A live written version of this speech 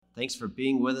Thanks for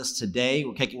being with us today.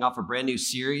 We're kicking off a brand new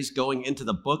series going into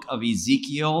the book of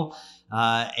Ezekiel,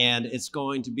 and it's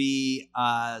going to be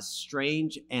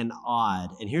strange and odd.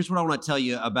 And here's what I want to tell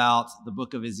you about the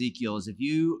book of Ezekiel is if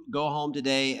you go home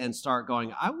today and start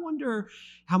going, I wonder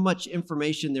how much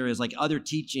information there is, like other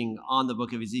teaching on the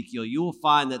book of Ezekiel, you will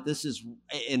find that this is,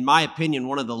 in my opinion,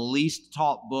 one of the least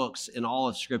taught books in all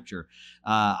of Scripture.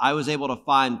 I was able to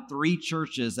find 3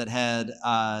 churches that had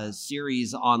a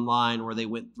series online where they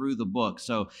went through the book.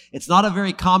 So it's not a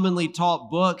very commonly taught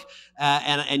book,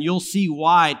 and you'll see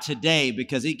why today,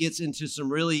 because it gets into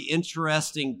some really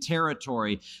interesting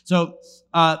territory. So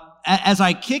as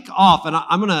I kick off, and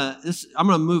I'm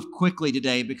gonna move quickly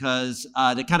today because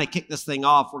to kind of kick this thing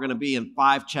off, we're going to be in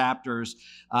 5 chapters,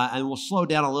 and we'll slow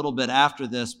down a little bit after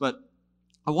this. But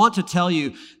I want to tell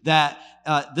you that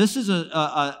this is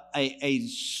a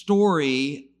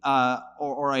story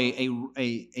or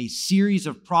a series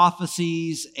of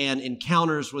prophecies and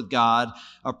encounters with God,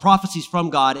 or prophecies from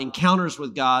God, encounters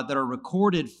with God that are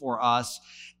recorded for us.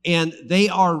 And they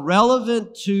are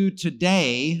relevant to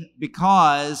today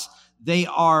because they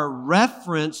are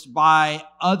referenced by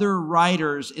other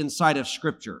writers inside of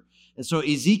Scripture. And so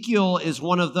Ezekiel is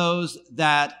one of those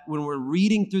that when we're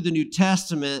reading through the New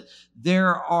Testament,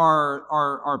 there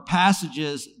are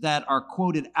passages that are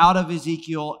quoted out of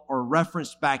Ezekiel or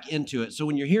referenced back into it. So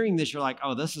when you're hearing this, you're like,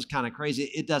 oh, this is kind of crazy.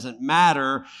 It doesn't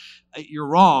matter. You're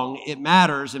wrong. It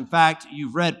matters. In fact,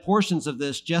 you've read portions of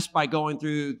this just by going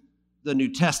through the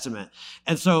New Testament.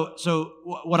 And so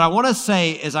what I want to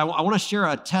say is I want to share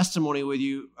a testimony with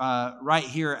you right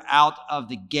here out of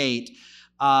the gate,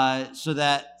 so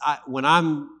that when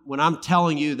I'm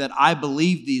telling you that I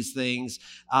believe these things,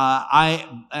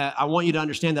 I want you to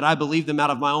understand that I believe them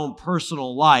out of my own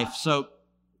personal life. So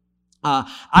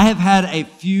I have had a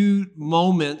few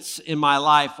moments in my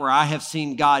life where I have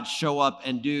seen God show up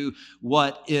and do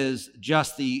what is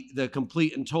just the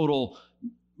complete and total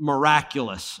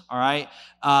miraculous. All right.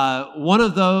 One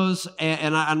of those,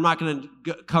 and I'm not going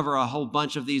to cover a whole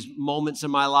bunch of these moments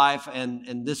in my life.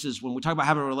 And this is when we talk about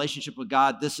having a relationship with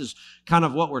God, this is kind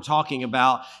of what we're talking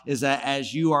about, is that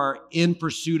as you are in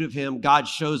pursuit of Him, God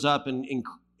shows up in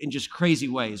just crazy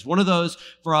ways. One of those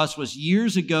for us was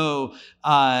years ago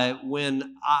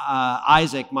when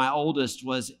Isaac, my oldest,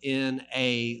 was in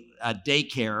a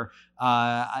daycare.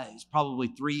 He's probably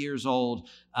 3 years old.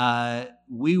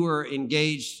 We were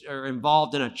engaged or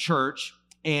involved in a church,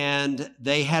 and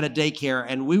they had a daycare,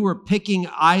 and we were picking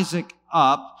Isaac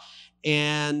up,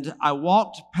 and I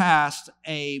walked past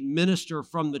a minister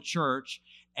from the church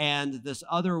and this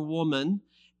other woman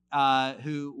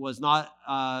who was not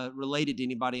related to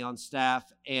anybody on staff,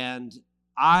 and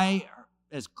I,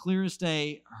 as clear as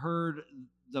day, heard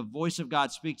the voice of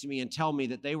God speak to me and tell me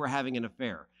that they were having an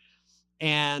affair.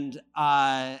 And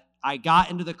I got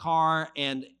into the car,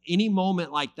 and any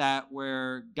moment like that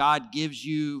where God gives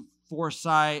you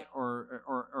foresight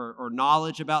or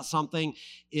knowledge about something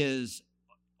is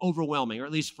overwhelming, or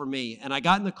at least for me. And I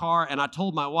got in the car, and I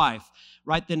told my wife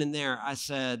right then and there, I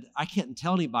said, I can't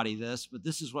tell anybody this, but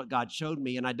this is what God showed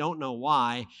me, and I don't know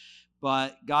why.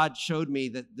 But God showed me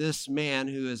that this man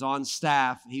who is on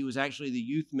staff, he was actually the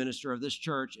youth minister of this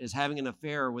church, is having an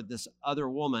affair with this other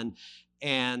woman,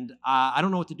 and I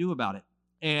don't know what to do about it.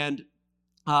 And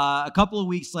a couple of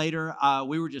weeks later,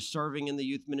 we were just serving in the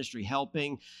youth ministry,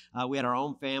 helping. We had our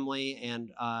own family,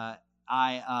 and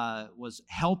I was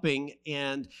helping,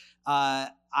 and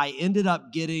I ended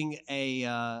up getting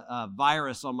a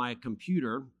virus on my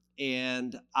computer,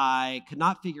 and I could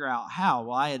not figure out how.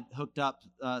 Well, I had hooked up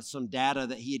some data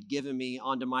that he had given me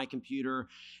onto my computer,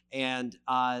 and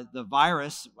the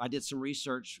virus, I did some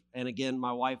research, and again,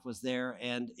 my wife was there,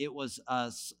 and it was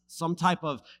some type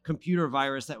of computer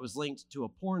virus that was linked to a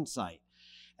porn site.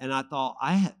 And I thought,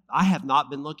 I have not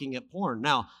been looking at porn.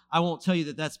 Now, I won't tell you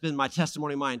that that's been my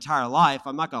testimony my entire life.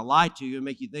 I'm not going to lie to you and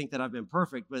make you think that I've been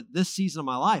perfect, but this season of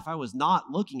my life, I was not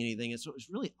looking at anything, and so it was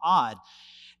really odd.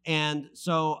 And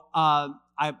so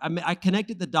I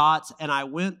connected the dots, and I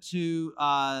went to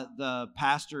the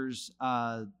pastor's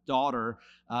daughter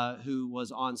who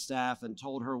was on staff and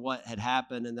told her what had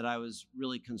happened and that I was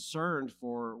really concerned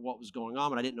for what was going on,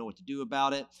 but I didn't know what to do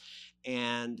about it.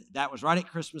 And that was right at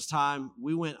Christmas time.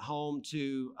 We went home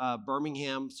to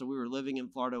Birmingham. So we were living in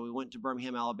Florida. We went to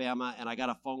Birmingham, Alabama, and I got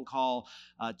a phone call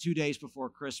 2 days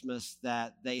before Christmas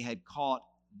that they had caught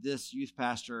this youth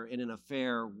pastor in an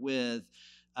affair with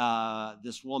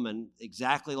this woman,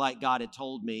 exactly like God had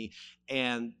told me,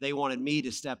 and they wanted me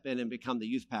to step in and become the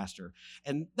youth pastor.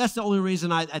 And that's the only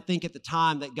reason I think at the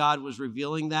time that God was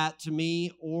revealing that to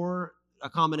me, or a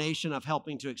combination of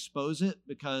helping to expose it,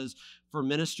 because for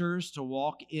ministers to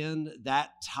walk in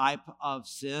that type of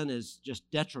sin is just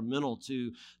detrimental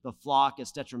to the flock.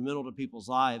 It's detrimental to people's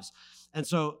lives. And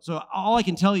so all I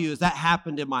can tell you is that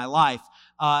happened in my life.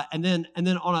 And then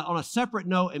on a separate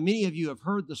note, and many of you have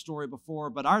heard the story before,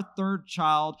 but our third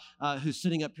child, who's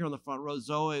sitting up here on the front row,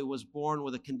 Zoe, was born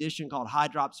with a condition called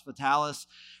hydrops fatalis,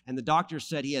 and the doctor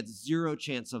said he had zero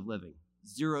chance of living.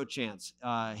 Zero chance.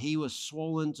 He was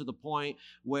swollen to the point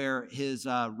where his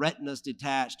retinas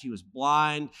detached. He was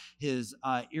blind. His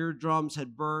eardrums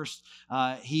had burst.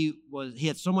 He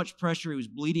had so much pressure, he was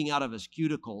bleeding out of his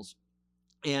cuticles.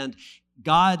 And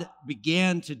God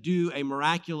began to do a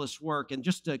miraculous work. And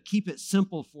just to keep it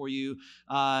simple for you,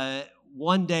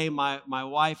 one day my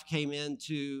wife came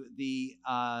into the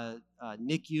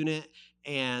NIC unit,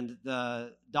 and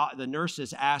the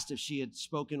nurses asked if she had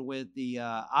spoken with the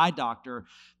eye doctor,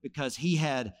 because he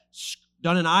had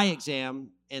done an eye exam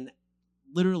and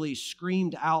literally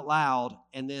screamed out loud,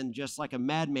 and then just like a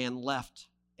madman left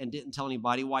and didn't tell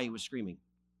anybody why he was screaming.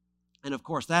 And of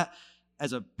course, that,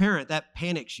 as a parent, that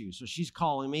panics you. So she's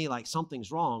calling me like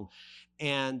something's wrong.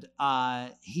 And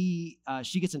she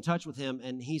gets in touch with him,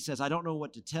 and he says, I don't know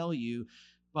what to tell you,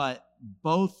 but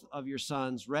both of your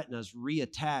son's retinas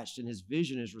reattached and his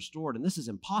vision is restored. And this is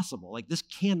impossible. Like, this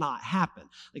cannot happen.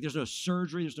 Like, there's no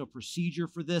surgery. There's no procedure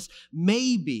for this.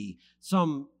 Maybe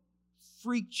some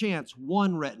freak chance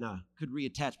one retina could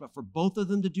reattach, but for both of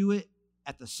them to do it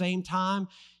at the same time,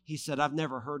 he said, I've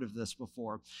never heard of this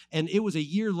before. And it was a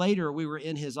year later, we were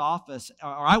in his office, or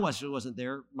I wasn't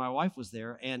there, my wife was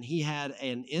there, and he had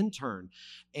an intern.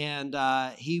 And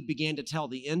he began to tell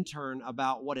the intern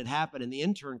about what had happened, and the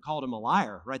intern called him a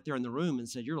liar right there in the room and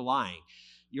said, you're lying.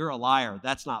 You're a liar.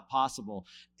 That's not possible.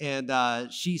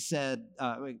 And she said,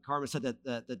 Carmen said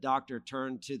that the doctor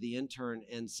turned to the intern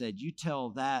and said, you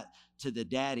tell that to the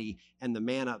daddy and the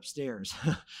man upstairs,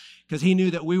 because he knew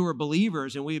that we were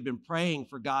believers and we had been praying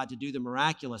for God to do the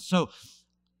miraculous. So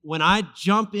when I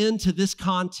jump into this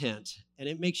content and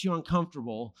it makes you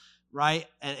uncomfortable, right?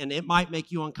 And it might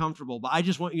make you uncomfortable, but I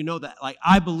just want you to know that, like,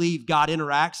 I believe God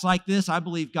interacts like this. I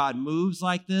believe God moves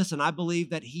like this. And I believe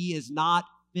that he is not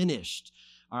finished.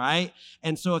 All right.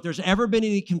 And so if there's ever been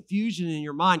any confusion in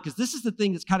your mind, because this is the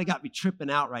thing that's kind of got me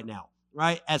tripping out right now,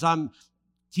 right? As I'm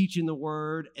teaching the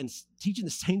word and teaching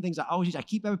the same things I always teach, I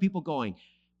keep having people going,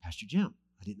 Pastor Jim,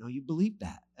 I didn't know you believed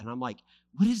that. And I'm like,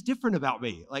 what is different about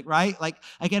me? Like, right? Like,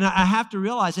 again, I have to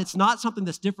realize it's not something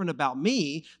that's different about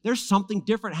me. There's something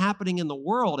different happening in the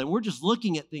world, and we're just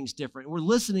looking at things different. We're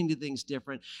listening to things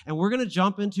different, and we're going to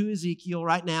jump into Ezekiel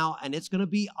right now, and it's going to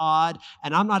be odd,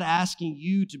 and I'm not asking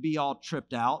you to be all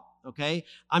tripped out, okay?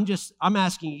 I'm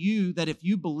asking you that if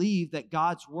you believe that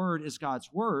God's word is God's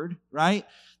word, right,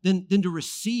 then to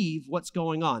receive what's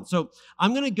going on. So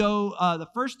I'm going to go, the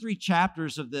first 3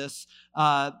 chapters of this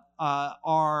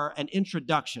are an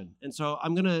introduction. And so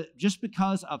I'm going to, just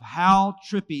because of how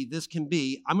trippy this can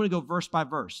be, I'm going to go verse by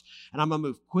verse. And I'm going to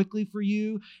move quickly for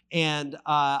you. And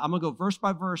I'm going to go verse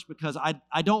by verse because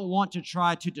I don't want to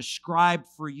try to describe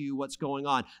for you what's going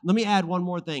on. Let me add one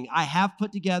more thing. I have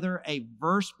put together a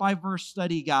verse by verse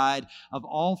study guide of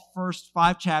all first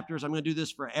 5 chapters. I'm going to do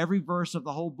this for every verse of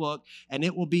the whole book, and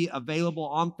it will be available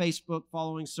on Facebook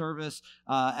following service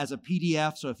as a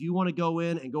PDF. So if you want to go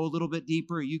in and go a little bit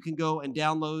deeper, you can go and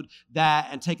download that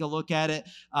and take a look at it.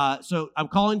 So I'm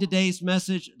calling today's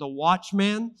message The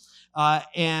Watchman.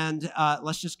 And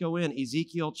let's just go in.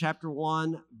 Ezekiel chapter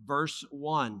 1, verse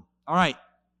 1. All right.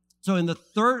 So in the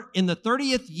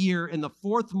 30th year, in the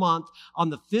 4th month, on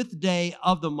the 5th day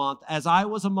of the month, as I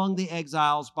was among the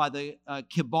exiles by the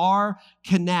Kibar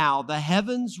Canal, the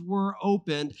heavens were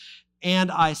opened,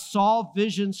 and I saw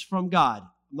visions from God.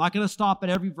 I'm not going to stop at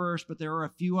every verse, but there are a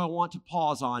few I want to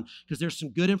pause on because there's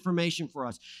some good information for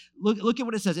us. Look at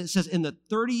what it says. It says in the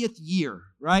 30th year,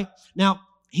 right? Now,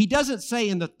 he doesn't say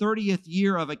in the 30th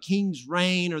year of a king's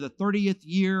reign or the 30th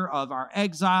year of our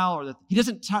exile, he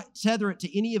doesn't tether it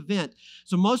to any event.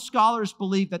 So most scholars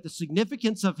believe that the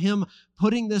significance of him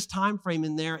putting this time frame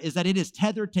in there is that it is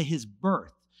tethered to his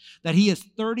birth, that he is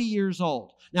 30 years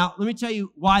old. Now, let me tell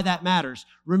you why that matters.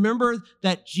 Remember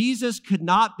that Jesus could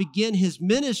not begin his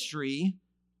ministry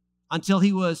until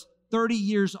he was 30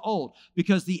 years old,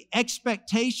 because the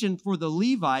expectation for the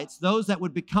Levites, those that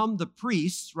would become the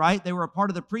priests, right, they were a part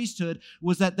of the priesthood,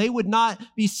 was that they would not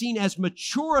be seen as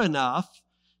mature enough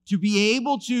to be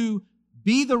able to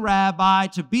be the rabbi,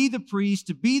 to be the priest,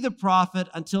 to be the prophet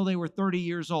until they were 30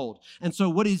 years old. And so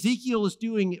what Ezekiel is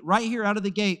doing right here out of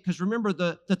the gate, because remember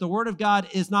that the word of God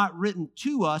is not written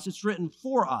to us, it's written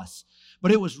for us.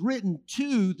 But it was written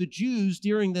to the Jews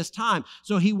during this time.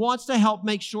 So he wants to help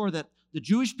make sure that the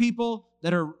Jewish people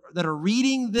that are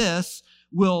reading this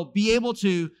will be able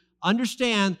to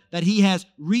understand that he has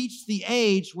reached the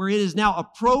age where it is now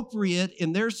appropriate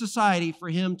in their society for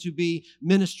him to be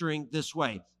ministering this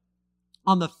way.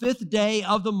 On the 5th day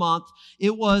of the month,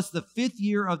 it was the 5th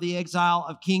year of the exile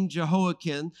of King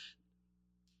Jehoiakim.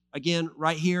 Again,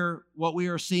 right here, what we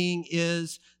are seeing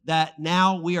is that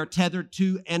now we are tethered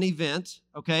to an event,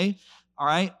 okay? All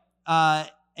right?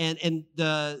 And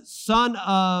the son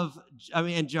of,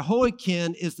 and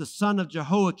Jehoiakim is the son of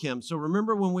Jehoiakim. So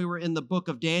remember when we were in the book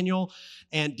of Daniel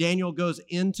and Daniel goes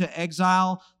into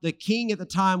exile, the king at the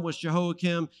time was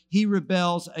Jehoiakim. He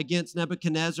rebels against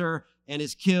Nebuchadnezzar and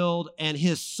is killed, and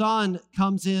his son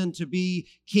comes in to be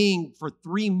king for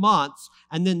 3 months,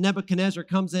 and then Nebuchadnezzar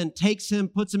comes in, takes him,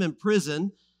 puts him in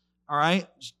prison, all right?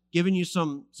 Just giving you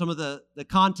some of the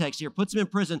context here, puts him in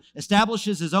prison,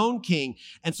 establishes his own king.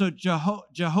 And so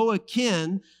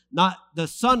Jehoiakim, not the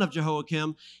son of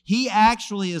Jehoiakim, he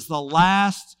actually is the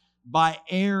last by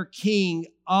heir king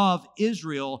of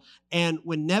Israel. And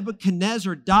when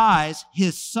Nebuchadnezzar dies,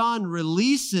 his son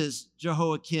releases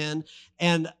Jehoiakim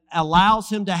and allows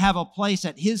him to have a place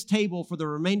at his table for the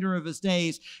remainder of his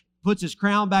days, puts his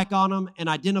crown back on him, and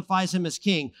identifies him as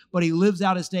king. But he lives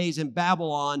out his days in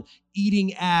Babylon,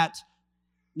 eating at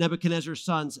Nebuchadnezzar's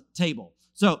son's table.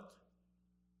 So,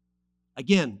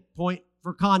 again, point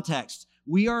for context.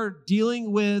 We are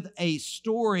dealing with a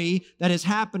story that is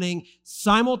happening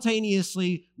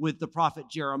simultaneously with the prophet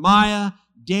Jeremiah,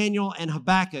 Daniel, and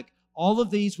Habakkuk. All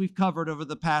of these we've covered over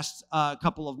the past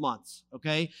couple of months,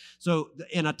 okay? So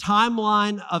in a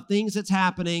timeline of things that's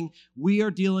happening, we are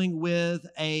dealing with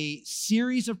a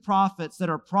series of prophets that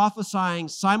are prophesying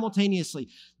simultaneously.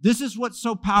 This is what's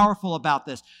so powerful about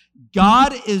this.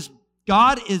 God is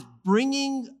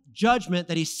bringing judgment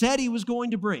that he said he was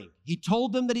going to bring. He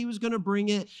told them that he was going to bring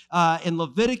it. In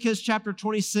Leviticus chapter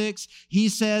 26, he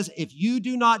says, if you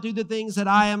do not do the things that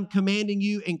I am commanding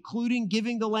you, including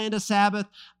giving the land a Sabbath,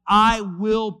 I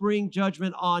will bring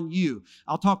judgment on you.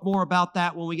 I'll talk more about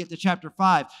that when we get to chapter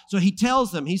 5. So he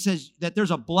tells them, he says that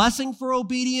there's a blessing for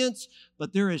obedience,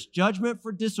 but there is judgment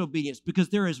for disobedience, because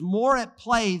there is more at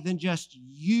play than just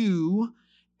you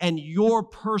and your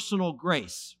personal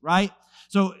grace, right?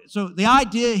 So the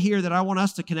idea here that I want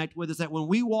us to connect with is that when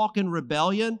we walk in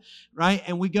rebellion, right,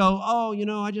 and we go, oh,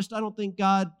 I don't think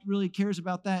God really cares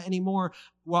about that anymore.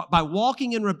 Well, by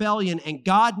walking in rebellion and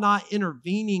God not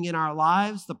intervening in our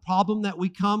lives, the problem that we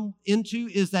come into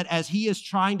is that as he is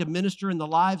trying to minister in the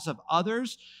lives of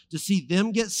others to see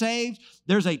them get saved,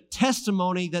 there's a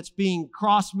testimony that's being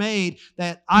cross-made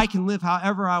that I can live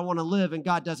however I want to live and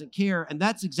God doesn't care. And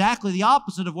that's exactly the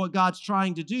opposite of what God's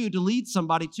trying to do to lead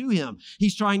somebody to him.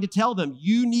 He's trying to tell them,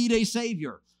 you need a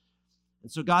Savior.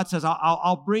 And so God says,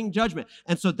 I'll bring judgment.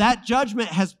 And so that judgment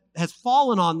has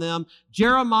fallen on them.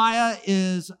 Jeremiah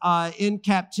is not in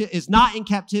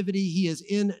captivity. He is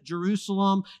in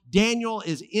Jerusalem. Daniel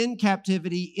is in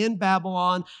captivity in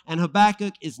Babylon. And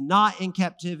Habakkuk is not in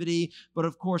captivity. But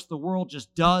of course, the world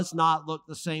just does not look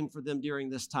the same for them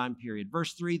during this time period.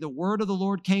 Verse 3, the word of the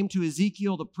Lord came to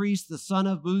Ezekiel, the priest, the son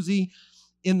of Buzi,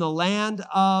 in the land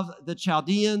of the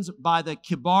Chaldeans by the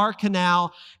Kibar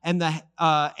Canal, and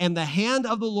the hand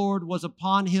of the Lord was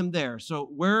upon him there. So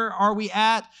where are we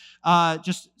at?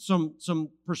 Just some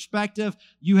perspective.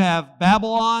 You have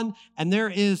Babylon, and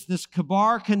there is this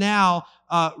Kibar Canal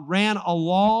ran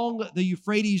along the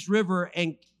Euphrates River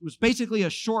and was basically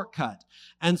a shortcut.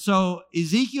 And so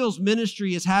Ezekiel's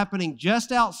ministry is happening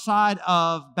just outside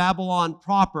of Babylon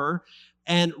proper,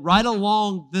 and right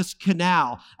along this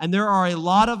canal. And there are a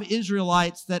lot of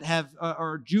Israelites that have,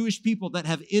 or Jewish people that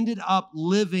have ended up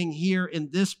living here in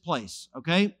this place,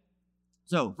 okay?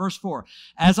 So, verse 4,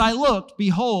 as I looked,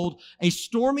 behold, a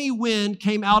stormy wind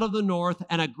came out of the north,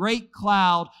 and a great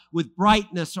cloud with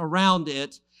brightness around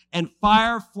it, and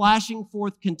fire flashing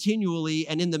forth continually,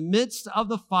 and in the midst of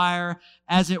the fire,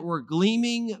 as it were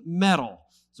gleaming metal.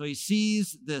 So he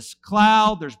sees this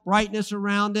cloud, there's brightness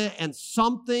around it, and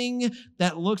something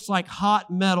that looks like hot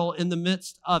metal in the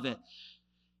midst of it.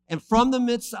 And from the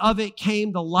midst of it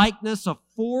came the likeness of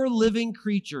 4 living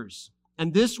creatures.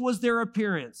 And this was their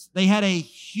appearance. They had a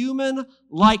human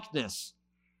likeness,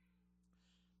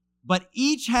 but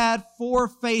each had 4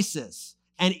 faces,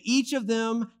 and each of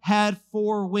them had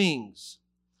 4 wings.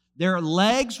 Their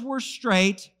legs were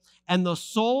straight, and the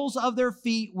soles of their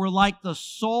feet were like the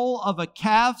sole of a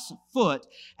calf's foot,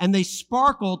 and they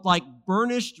sparkled like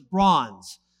burnished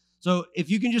bronze. So if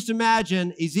you can just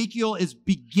imagine, Ezekiel is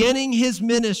beginning his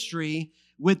ministry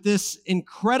with this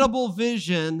incredible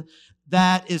vision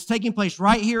that is taking place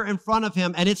right here in front of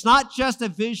him. And it's not just a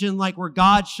vision like where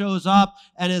God shows up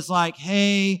and is like,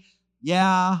 hey,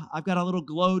 yeah, I've got a little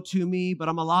glow to me, but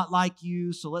I'm a lot like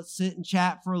you, so let's sit and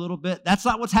chat for a little bit. That's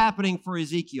not what's happening for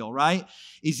Ezekiel, right?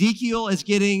 Ezekiel is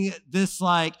getting this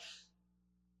like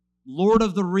Lord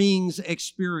of the Rings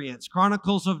experience,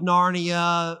 Chronicles of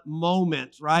Narnia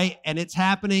moment, right? And it's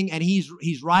happening, and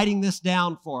he's writing this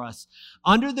down for us.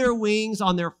 Under their wings,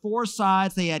 on their four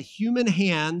sides, they had human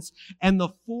hands, and the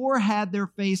four had their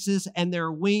faces and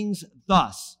their wings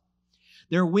thus.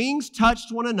 Their wings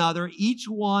touched one another. Each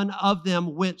one of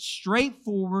them went straight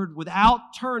forward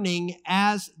without turning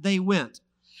as they went.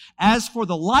 As for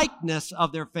the likeness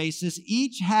of their faces,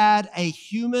 each had a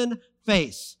human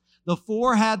face. The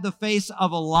four had the face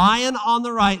of a lion on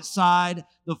the right side.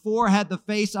 The four had the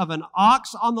face of an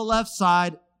ox on the left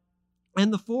side.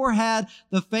 And the four had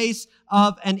the face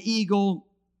of an eagle,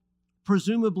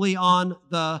 presumably on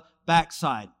the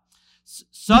backside.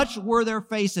 Such were their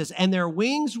faces, and their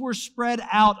wings were spread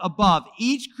out above.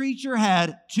 Each creature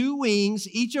had two wings,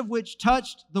 each of which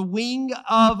touched the wing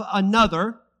of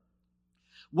another,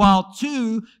 while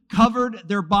two covered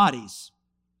their bodies.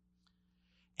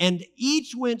 And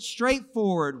each went straight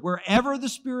forward. Wherever the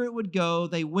Spirit would go,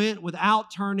 they went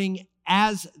without turning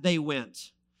as they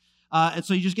went. And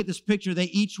so you just get this picture. They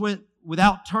each went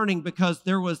without turning because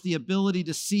there was the ability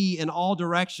to see in all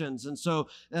directions. And so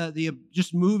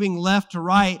just moving left to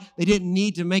right, they didn't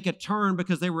need to make a turn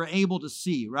because they were able to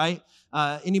see, right?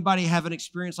 Anybody have an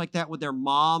experience like that with their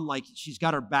mom? Like she's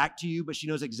got her back to you, but she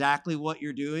knows exactly what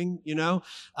you're doing, you know?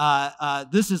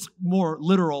 This is more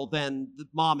literal than the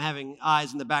mom having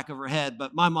eyes in the back of her head,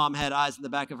 but my mom had eyes in the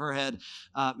back of her head.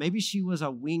 Maybe she was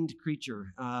a winged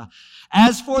creature.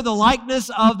 As for the likeness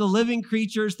of the living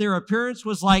creatures, their appearance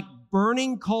was like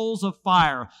burning coals of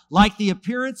fire, like the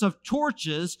appearance of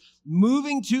torches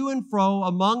moving to and fro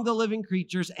among the living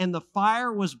creatures, and the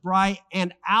fire was bright,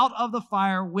 and out of the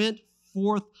fire went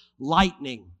forth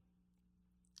lightning.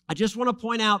 I just want to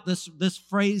point out this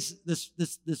phrase,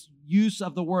 this use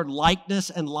of the word likeness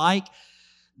and like.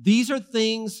 These are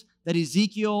things that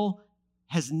Ezekiel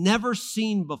has never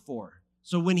seen before.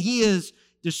 So when he is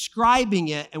describing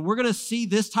it, and we're going to see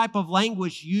this type of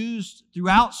language used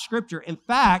throughout Scripture. In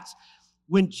fact,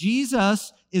 when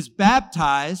Jesus is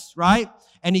baptized, right,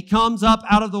 and he comes up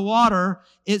out of the water,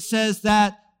 it says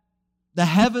that the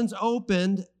heavens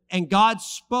opened and God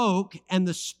spoke and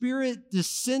the Spirit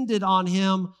descended on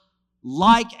him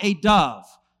like a dove,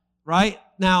 right?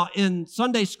 Now, in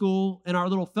Sunday school, in our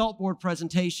little felt board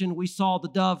presentation, we saw the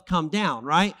dove come down,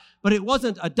 right? But it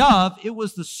wasn't a dove, it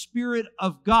was the Spirit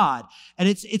of God. And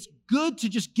it's good to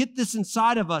just get this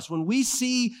inside of us. When we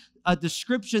see a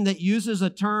description that uses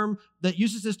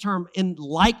this term in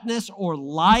likeness or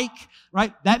like,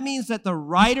 right? That means that the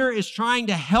writer is trying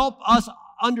to help us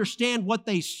understand what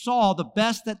they saw the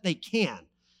best that they can.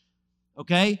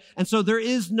 Okay? And so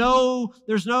there's no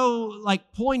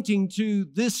like pointing to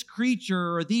this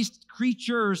creature or these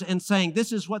creatures and saying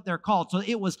this is what they're called. So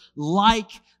it was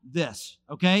like this.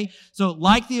 Okay? So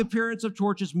like the appearance of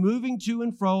torches moving to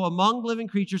and fro among living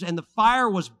creatures, and the fire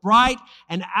was bright,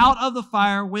 and out of the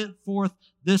fire went forth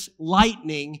this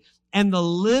lightning, and the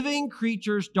living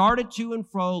creatures darted to and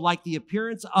fro like the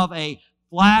appearance of a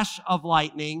flash of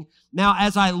lightning. Now,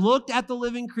 as I looked at the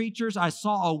living creatures, I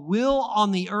saw a wheel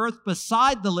on the earth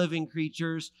beside the living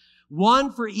creatures,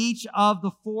 one for each of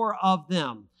the four of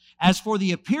them. As for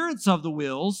the appearance of the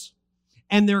wheels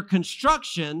and their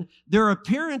construction, their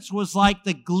appearance was like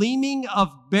the gleaming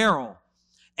of beryl.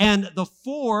 And the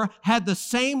four had the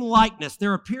same likeness,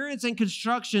 their appearance and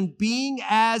construction being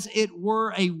as it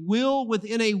were a wheel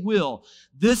within a wheel.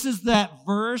 This is that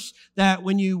verse that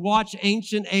when you watch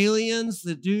Ancient Aliens,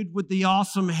 the dude with the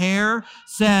awesome hair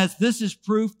says, this is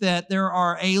proof that there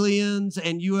are aliens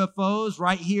and UFOs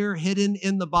right here hidden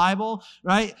in the Bible,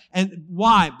 right? And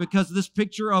why? Because this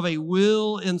picture of a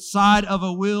wheel inside of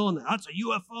a wheel, and that's a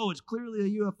UFO, it's clearly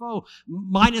a UFO,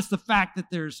 minus the fact that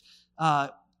there's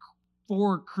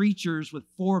four creatures with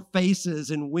four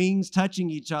faces and wings touching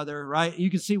each other, right? You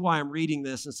can see why I'm reading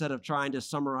this instead of trying to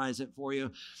summarize it for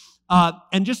you.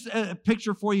 And just a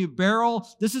picture for you, beryl.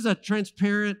 This is a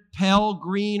transparent pale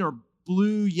green or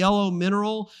blue, yellow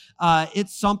mineral.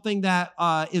 It's something that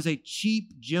is a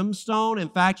cheap gemstone. In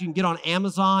fact, you can get on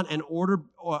Amazon and order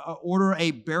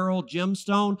a beryl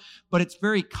gemstone, but it's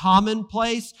very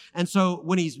commonplace. And so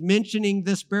when he's mentioning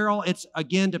this beryl, it's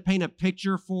again to paint a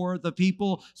picture for the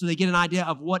people so they get an idea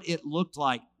of what it looked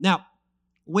like. Now,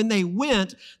 when they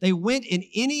went in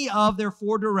any of their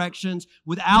four directions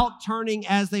without turning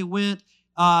as they went.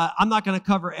 I'm not going to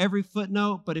cover every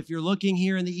footnote, but if you're looking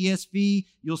here in the ESV,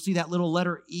 you'll see that little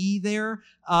letter E there.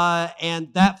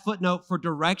 And that footnote for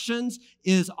directions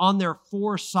is on their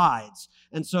four sides.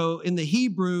 And so in the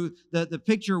Hebrew, the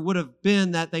picture would have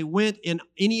been that they went in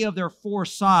any of their four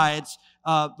sides,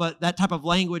 but that type of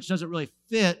language doesn't really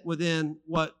fit within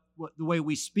the way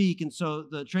we speak. And so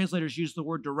the translators use the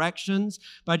word directions,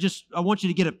 but I want you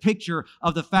to get a picture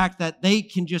of the fact that they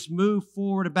can just move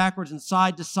forward and backwards and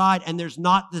side to side, and there's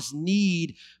not this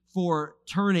need for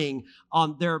turning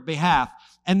on their behalf.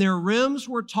 And their rims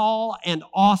were tall and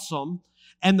awesome,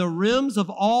 and the rims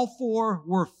of all four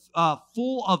were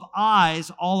full of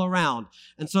eyes all around.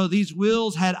 And so these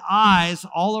wheels had eyes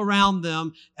all around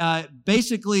them,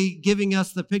 basically giving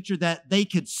us the picture that they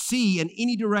could see in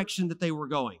any direction that they were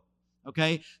going.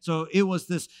 Okay, so it's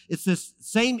this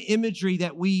same imagery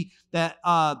that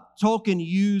Tolkien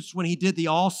used when he did the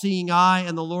all-seeing eye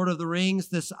and the Lord of the Rings,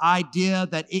 this idea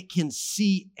that it can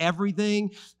see everything.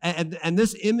 And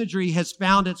this imagery has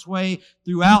found its way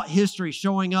throughout history,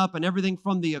 showing up in everything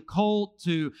from the occult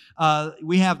to,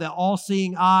 we have the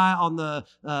all-seeing eye on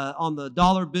the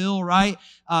dollar bill, right?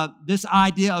 This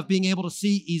idea of being able to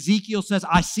see. Ezekiel says,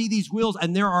 I see these wheels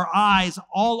and there are eyes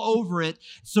all over it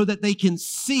so that they can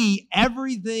see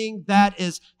everything that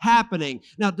is happening.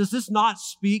 Now, does this not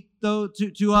speak, though,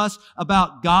 to us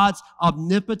about God's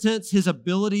omnipotence, his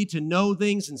ability to know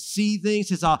things and see things,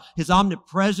 his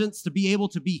omnipresence, to be able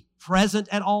to be present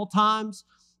at all times?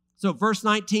 So verse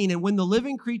 19, and when the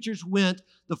living creatures went,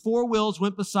 the four wheels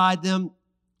went beside them.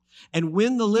 And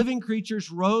when the living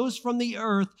creatures rose from the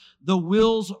earth, the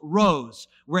wheels rose.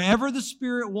 Wherever the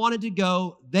Spirit wanted to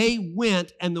go, they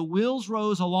went, and the wheels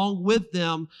rose along with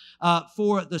them,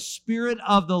 for the Spirit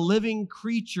of the living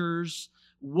creatures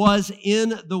was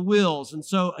in the wheels. And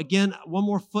so again, one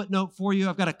more footnote for you.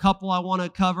 I've got a couple I want to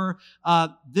cover.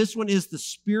 This one is the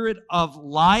Spirit of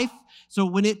life. So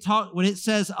when it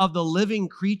says of the living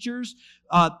creatures,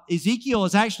 Ezekiel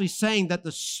is actually saying that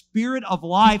the Spirit of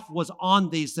life was on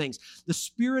these things. The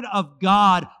Spirit of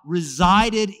God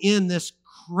resided in this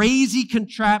crazy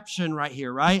contraption right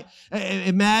here, right?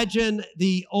 Imagine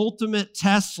the ultimate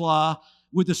Tesla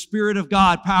with the Spirit of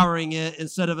God powering it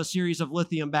instead of a series of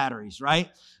lithium batteries, right?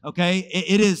 Okay,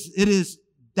 it is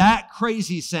that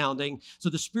crazy sounding. So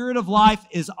the Spirit of life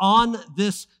is on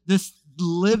this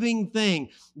living thing.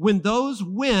 When those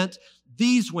went,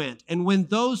 these went. And when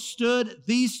those stood,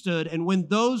 these stood. And when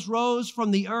those rose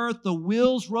from the earth, the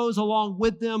wheels rose along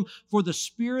with them, for the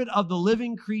Spirit of the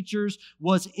living creatures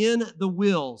was in the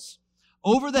wheels.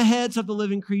 Over the heads of the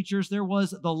living creatures, there was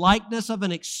the likeness of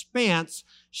an expanse,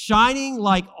 shining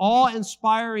like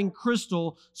awe-inspiring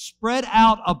crystal, spread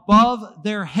out above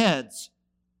their heads.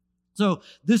 So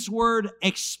this word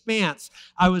expanse,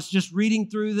 I was just reading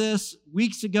through this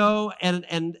weeks ago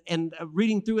and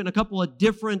reading through it in a couple of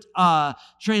different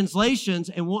translations.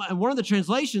 And one of the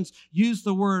translations used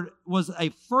the word was a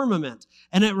firmament.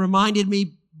 And it reminded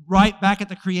me right back at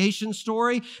the creation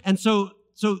story. And so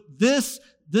this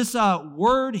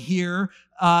word here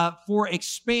for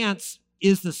expanse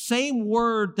is the same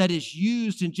word that is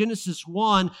used in Genesis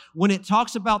 1 when it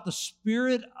talks about the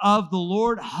Spirit of the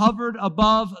Lord hovered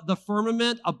above the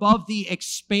firmament, above the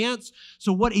expanse.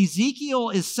 So what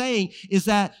Ezekiel is saying is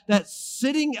that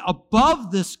sitting above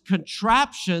this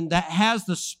contraption that has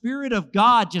the Spirit of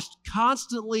God just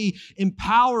constantly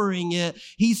empowering it,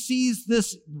 he sees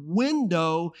this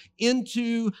window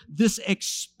into this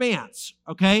expanse,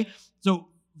 okay? So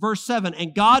Verse 7,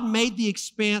 and God made the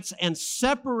expanse and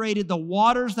separated the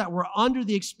waters that were under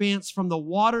the expanse from the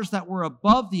waters that were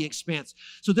above the expanse.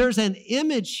 So there's an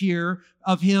image here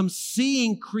of him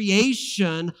seeing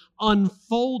creation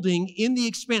unfolding in the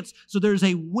expanse. So there's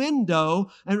a window.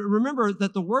 And remember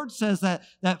that the word says that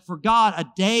for God, a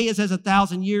day is as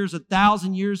 1,000 years,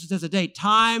 1,000 years is as a day.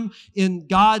 Time in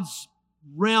God's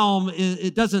realm,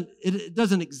 it doesn't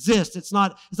exist. It's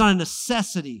not a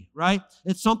necessity, right?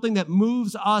 It's something that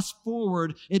moves us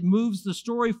forward. It moves the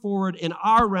story forward in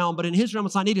our realm, but in his realm,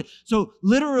 it's not needed. So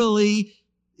literally,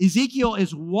 Ezekiel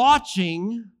is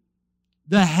watching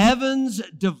the heavens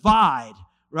divide,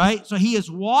 right? So he is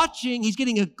watching, he's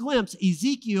getting a glimpse,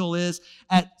 Ezekiel is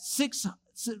at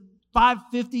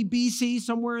 550 BC,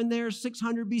 somewhere in there,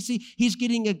 600 BC. He's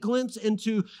getting a glimpse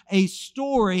into a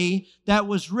story that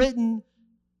was written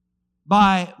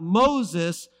by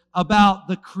Moses about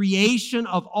the creation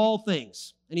of all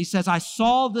things. And he says, I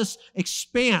saw this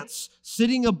expanse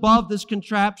sitting above this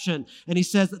contraption. And he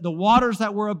says that the waters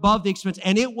that were above the expanse,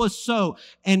 and it was so.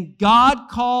 And God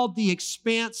called the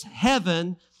expanse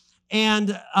heaven,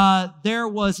 and there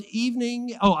was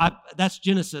evening. That's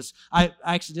Genesis. I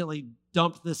accidentally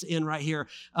dumped this in right here.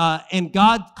 And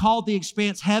God called the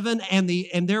expanse heaven,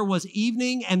 and there was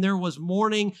evening and there was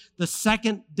morning the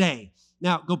second day.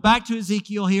 Now, go back to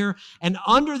Ezekiel here. And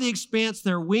under the expanse,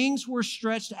 their wings were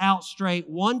stretched out straight,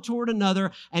 one toward another,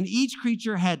 and each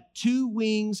creature had 2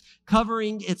 wings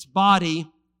covering its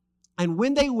body. And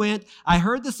when they went, I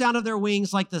heard the sound of their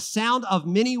wings like the sound of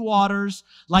many waters,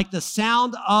 like the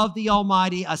sound of the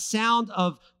Almighty, a sound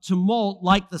of tumult,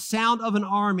 like the sound of an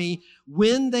army.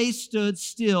 When they stood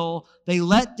still, they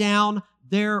let down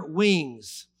their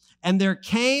wings. And there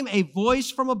came a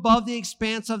voice from above the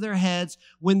expanse of their heads.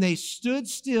 When they stood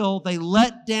still, they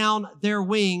let down their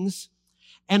wings.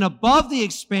 And above the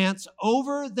expanse,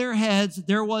 over their heads,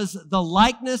 there was the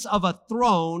likeness of a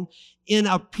throne in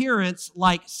appearance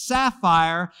like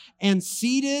sapphire. And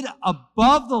seated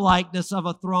above the likeness of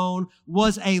a throne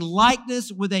was a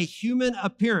likeness with a human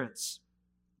appearance.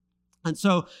 And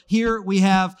so here we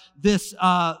have this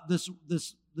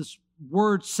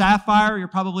word sapphire. You're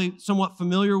probably somewhat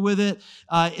familiar with it.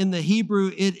 In the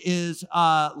Hebrew, it is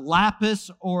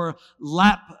lapis or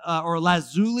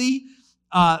lazuli,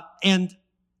 and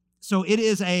so it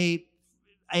is a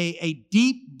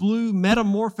deep blue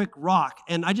metamorphic rock.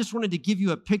 And I just wanted to give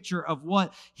you a picture of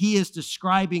what he is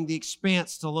describing the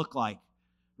expanse to look like,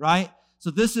 right? So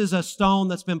this is a stone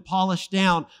that's been polished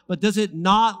down, but does it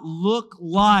not look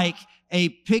like a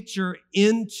picture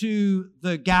into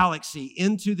the galaxy,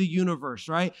 into the universe,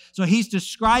 right? So he's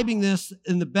describing this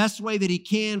in the best way that he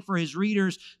can for his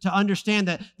readers to understand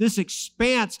that this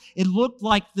expanse, it looked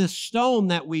like this stone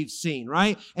that we've seen,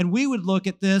 right? And we would look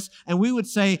at this and we would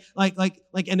say like,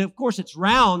 and of course it's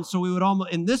round. So we would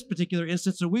almost, in this particular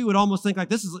instance, so we would almost think like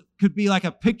could be like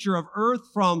a picture of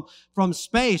Earth from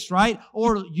space, right?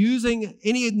 Or using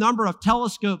any number of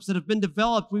telescopes that have been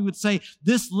developed, we would say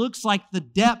this looks like the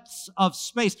depths of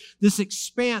space, this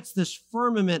expanse, this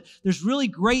firmament. There's really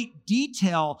great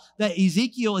detail that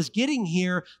Ezekiel is getting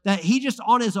here that he just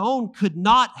on his own could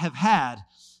not have had.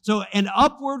 So, and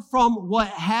upward from what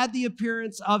had the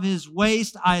appearance of his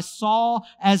waist, I saw,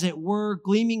 as it were,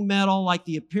 gleaming metal, like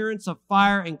the appearance of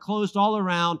fire, enclosed all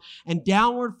around. And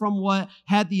downward from what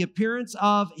had the appearance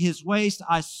of his waist,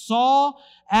 I saw,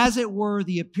 as it were,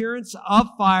 the appearance of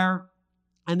fire,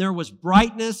 and there was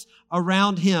brightness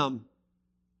around him,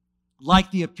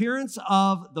 like the appearance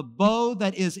of the bow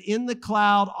that is in the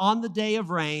cloud on the day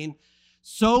of rain.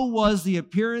 So was the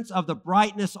appearance of the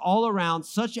brightness all around,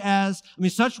 such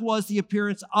was the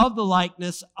appearance of the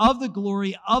likeness of the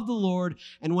glory of the Lord.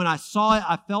 And when I saw it,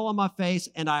 I fell on my face,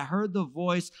 and I heard the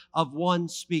voice of one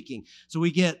speaking. So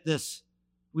we get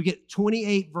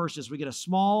 28 verses. We get a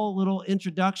small little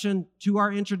introduction to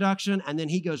our introduction, and then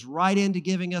he goes right into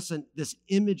giving us this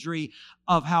imagery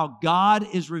of how God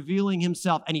is revealing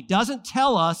himself. And he doesn't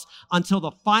tell us until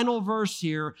the final verse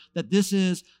here that this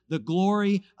is the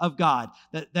glory of God,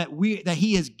 that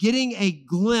he is getting a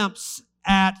glimpse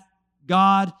at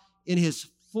God in his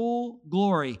full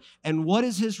glory. And what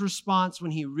is his response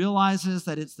when he realizes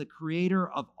that it's the creator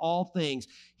of all things?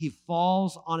 He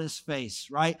falls on his face,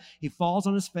 right? He falls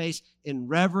on his face in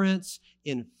reverence,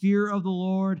 in fear of the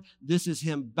Lord. This is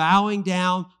him bowing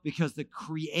down because the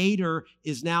creator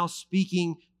is now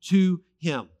speaking to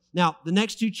him. Now, the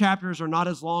next 2 chapters are not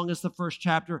as long as the first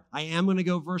chapter. I am going to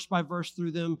go verse by verse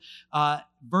through them.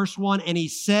 Verse 1, and he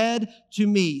said to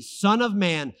me, Son of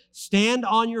man, stand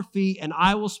on your feet, and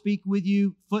I will speak with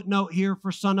you. Footnote here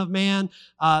for Son of man.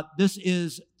 This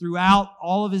is throughout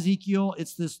all of Ezekiel.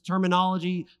 It's this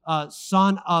terminology,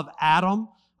 son of Adam.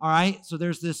 All right. So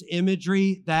there's this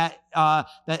imagery that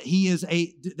he is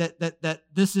that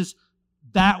this is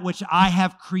that which I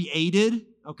have created.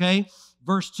 Okay.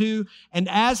 Verse 2, and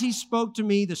as he spoke to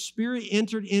me, the Spirit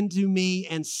entered into me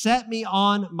and set me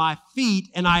on my feet,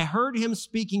 and I heard him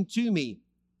speaking to me.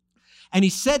 And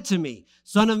he said to me,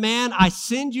 Son of man, I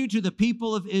send you to the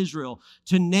people of Israel,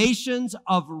 to nations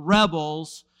of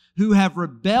rebels who have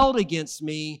rebelled against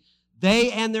me.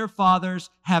 They and their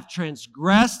fathers have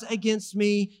transgressed against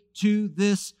me to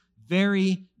this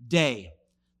very day.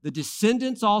 The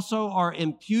descendants also are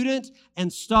impudent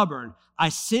and stubborn. I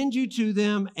send you to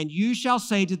them, and you shall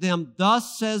say to them,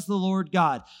 thus says the Lord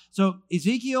God. So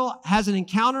Ezekiel has an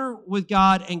encounter with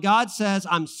God, and God says,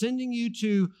 I'm sending you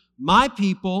to my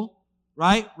people,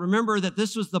 right? Remember that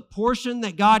this was the portion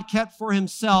that God kept for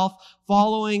himself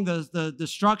following the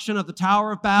destruction of the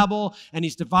Tower of Babel, and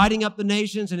he's dividing up the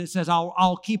nations, and it says,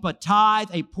 I'll keep a tithe,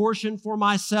 a portion for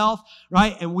myself,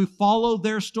 right? And we follow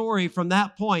their story from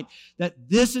that point, that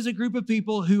this is a group of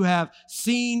people who have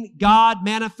seen God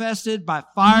manifested by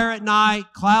fire at night,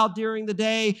 cloud during the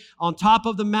day, on top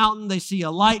of the mountain. They see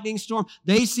a lightning storm.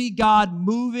 They see God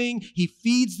moving. He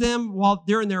feeds them while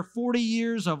during their 40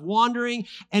 years of wandering,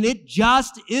 and it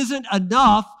just isn't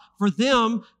enough for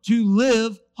them to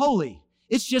live holy.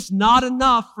 It's just not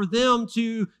enough for them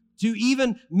to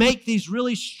even make these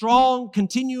really strong,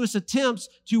 continuous attempts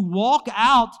to walk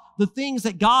out the things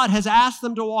that God has asked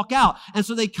them to walk out. And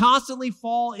so they constantly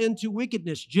fall into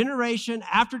wickedness. Generation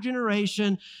after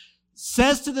generation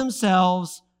says to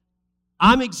themselves,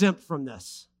 I'm exempt from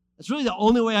this. That's really the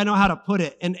only way I know how to put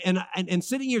it. And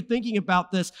sitting here thinking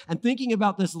about this and thinking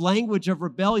about this language of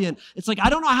rebellion, it's like, I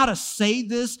don't know how to say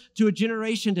this to a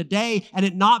generation today and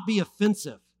it not be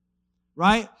offensive,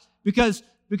 right? Because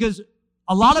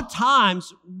a lot of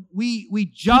times we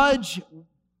judge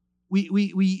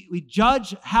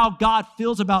how God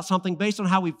feels about something based on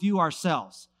how we view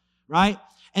ourselves, right?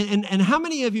 And how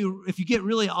many of you, if you get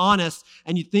really honest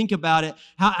and you think about it,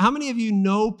 how many of you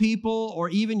know people or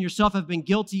even yourself have been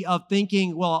guilty of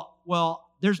thinking, well,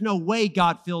 there's no way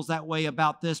God feels that way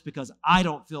about this because I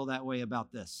don't feel that way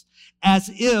about this. As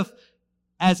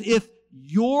if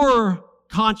your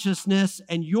consciousness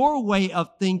and your way of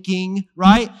thinking,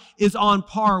 right, is on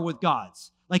par with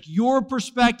God's. Like your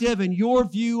perspective and your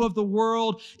view of the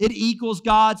world, it equals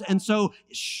God's. And so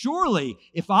surely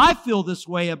if I feel this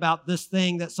way about this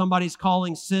thing that somebody's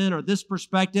calling sin or this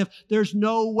perspective, there's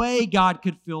no way God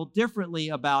could feel differently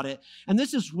about it. And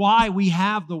this is why we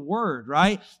have the Word,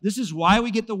 right? This is why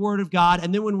we get the Word of God.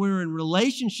 And then when we're in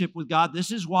relationship with God, this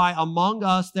is why among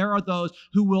us there are those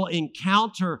who will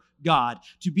encounter God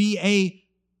to be a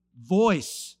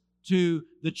voice to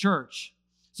the church.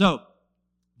 So,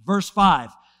 verse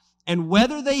 5. And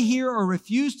whether they hear or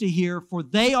refuse to hear, for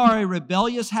they are a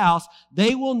rebellious house,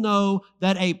 they will know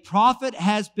that a prophet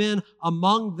has been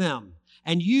among them.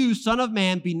 And you, son of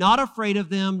man, be not afraid of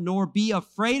them, nor be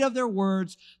afraid of their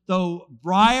words, though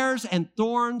briars and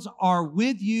thorns are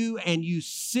with you, and you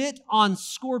sit on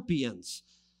scorpions.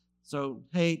 So,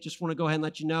 hey, just want to go ahead and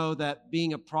let you know that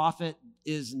being a prophet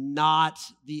is not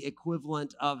the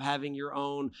equivalent of having your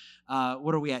own,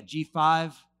 what are we at,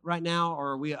 G5 right now?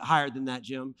 Or are we higher than that,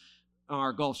 Jim?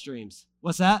 Our Gulfstreams.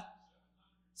 What's that?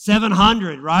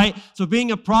 700, right? So being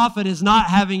a prophet is not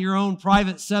having your own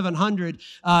private 700.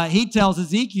 He tells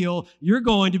Ezekiel, you're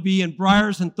going to be in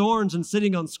briars and thorns and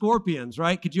sitting on scorpions,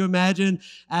 right? Could you imagine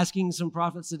asking some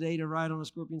prophets today to ride on a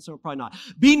scorpion? So probably not.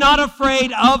 Be not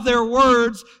afraid of their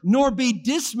words, nor be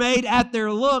dismayed at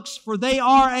their looks, for they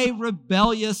are a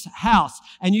rebellious house.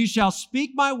 And you shall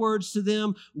speak my words to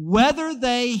them, whether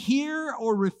they hear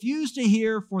or refuse to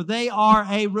hear, for they are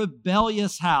a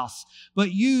rebellious house.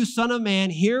 But you, son of man,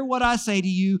 hear what I say to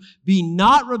you. Be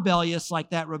not rebellious like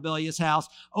that rebellious house.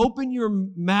 Open your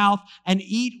mouth and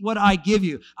eat what I give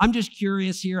you. I'm just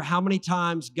curious here how many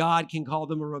times God can call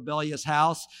them a rebellious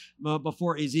house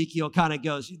before Ezekiel kind of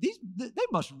goes, they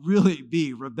must really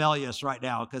be rebellious right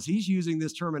now, because he's using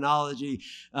this terminology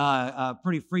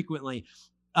pretty frequently.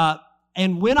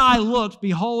 And when I looked,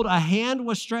 behold, a hand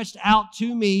was stretched out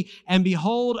to me, and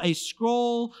behold, a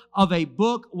scroll of a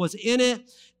book was in it.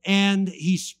 And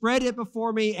he spread it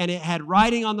before me, and it had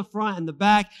writing on the front and the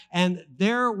back, and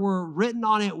there were written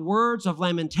on it words of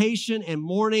lamentation and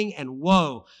mourning and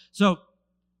woe. So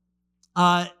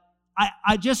I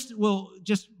just will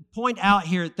just point out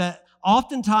here that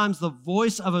oftentimes the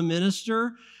voice of a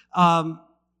minister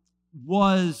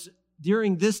was,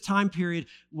 during this time period,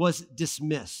 was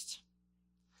dismissed.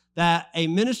 That a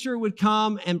minister would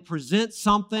come and present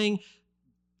something.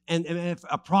 And if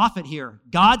a prophet here,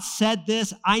 God said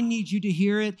this, I need you to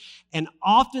hear it. And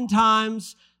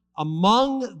oftentimes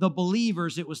among the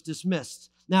believers, it was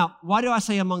dismissed. Now, why do I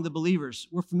say among the believers?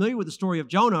 We're familiar with the story of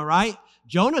Jonah, right?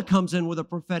 Jonah comes in with a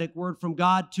prophetic word from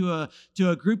God to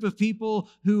a group of people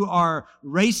who are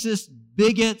racist,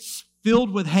 bigots,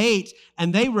 filled with hate,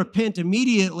 and they repent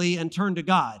immediately and turn to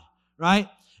God, right?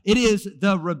 It is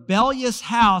the rebellious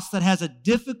house that has a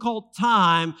difficult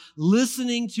time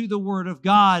listening to the word of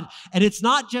God. And it's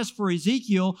not just for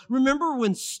Ezekiel. Remember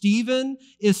when Stephen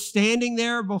is standing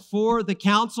there before the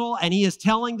council and he is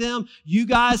telling them, you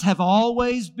guys have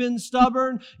always been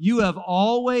stubborn. You have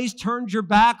always turned your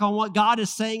back on what God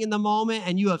is saying in the moment,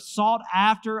 and you have sought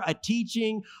after a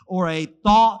teaching or a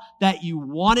thought that you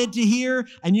wanted to hear.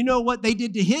 And you know what they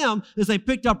did to him is they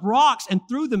picked up rocks and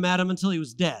threw them at him until he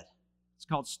was dead. It's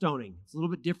called stoning. It's a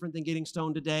little bit different than getting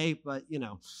stoned today, but,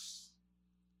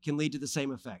 can lead to the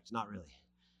same effect. Not really.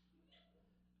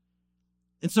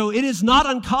 And so it is not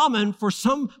uncommon for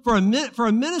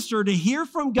a minister to hear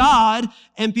from God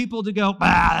and people to go,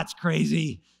 that's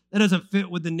crazy. That doesn't fit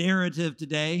with the narrative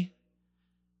today.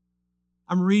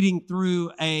 I'm reading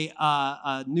through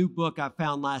a new book I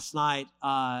found last night.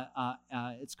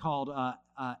 It's called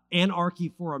Anarchy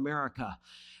for America.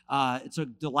 It's a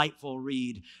delightful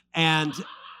read, and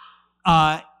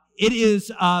it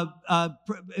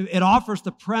offers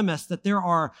the premise that there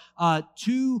are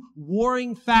two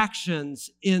warring factions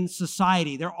in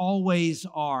society. There always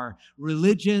are: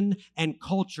 religion and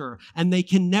culture, and they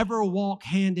can never walk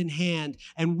hand in hand.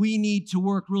 And we need to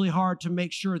work really hard to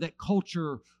make sure that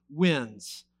culture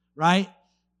wins. Right?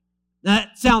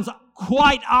 That sounds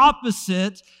quite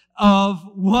opposite of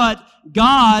what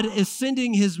God is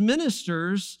sending his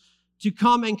ministers to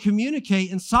come and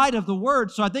communicate inside of the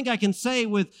word. So I think I can say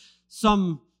with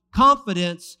some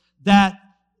confidence that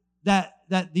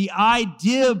the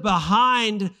idea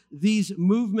behind these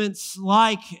movements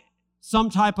like some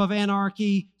type of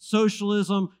anarchy,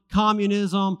 socialism,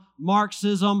 communism,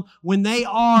 Marxism, when they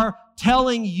are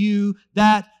telling you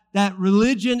that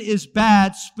religion is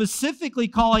bad, specifically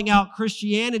calling out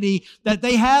Christianity, that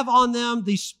they have on them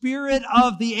the spirit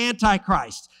of the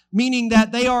Antichrist, meaning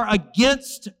that they are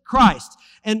against Christ.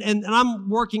 And I'm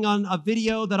working on a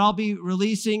video that I'll be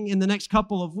releasing in the next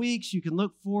couple of weeks. You can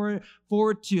look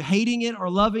forward to hating it or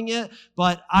loving it.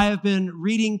 But I have been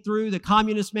reading through the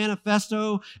Communist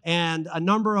Manifesto and a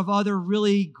number of other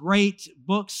really great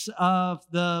books of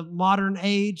the modern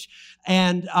age.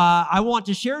 And I want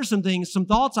to share some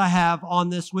thoughts I have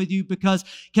on this with you, because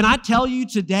can I tell you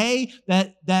today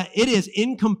that it is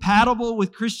incompatible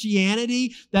with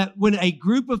Christianity, that when a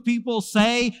group of people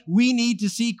say we need to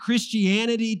see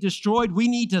Christianity destroyed, we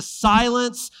need to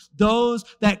silence those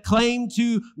that claim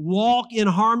to walk in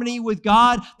harmony with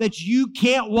God, that you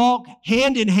can't walk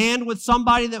hand in hand with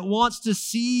somebody that wants to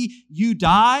see you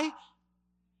die.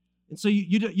 And so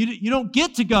you don't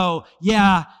get to go,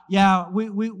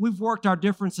 we've worked our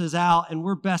differences out and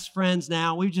we're best friends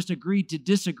now. We've just agreed to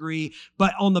disagree.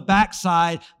 But on the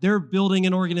backside, they're building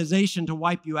an organization to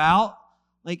wipe you out.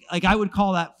 Like I would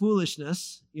call that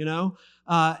foolishness,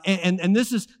 and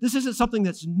this isn't something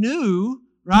that's new,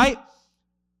 right?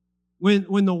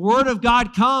 When the word of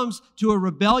God comes to a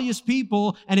rebellious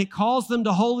people and it calls them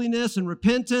to holiness and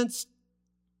repentance,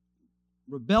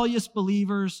 rebellious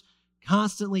believers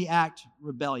constantly act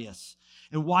rebellious.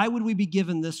 And why would we be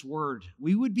given this word?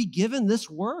 We would be given this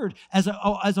word as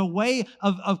a way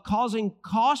of causing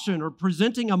caution or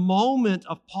presenting a moment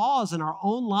of pause in our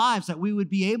own lives, that we would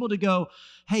be able to go,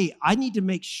 hey, I need to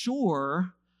make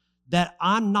sure that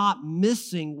I'm not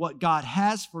missing what God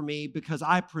has for me because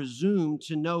I presume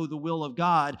to know the will of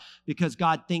God because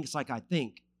God thinks like I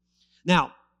think.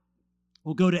 Now,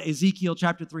 we'll go to Ezekiel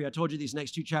chapter 3. I told you these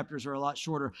next two chapters are a lot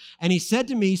shorter. And he said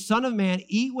to me, Son of man,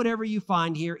 eat whatever you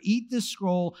find here, eat this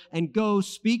scroll, and go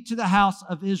speak to the house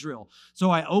of Israel. So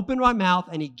I opened my mouth,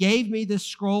 and he gave me this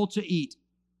scroll to eat.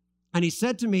 And he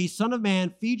said to me, Son of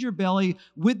man, feed your belly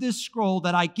with this scroll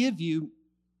that I give you,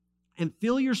 and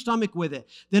fill your stomach with it.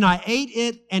 Then I ate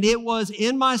it, and it was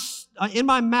in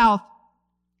my mouth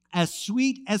as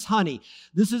sweet as honey.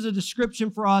 This is a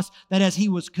description for us that as he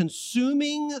was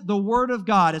consuming the word of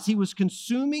God, as he was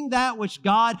consuming that which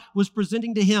God was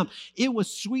presenting to him, it was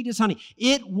sweet as honey.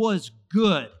 It was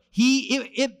good.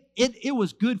 It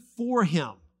was good for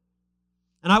him.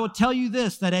 And I will tell you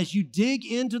this, that as you dig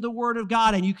into the word of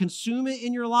God and you consume it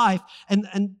in your life, and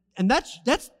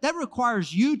that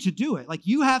requires you to do it. Like,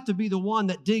 you have to be the one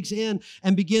that digs in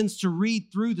and begins to read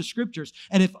through the scriptures.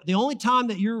 And if the only time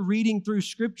that you're reading through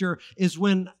scripture is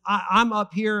when I'm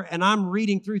up here and I'm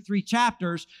reading through 3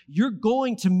 chapters, you're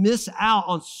going to miss out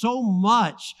on so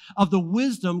much of the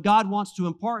wisdom God wants to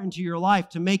impart into your life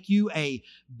to make you a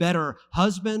better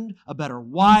husband, a better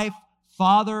wife,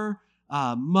 father,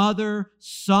 mother,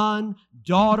 son,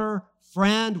 daughter,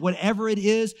 friend, whatever it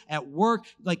is, at work.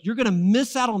 Like, you're going to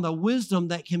miss out on the wisdom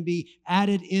that can be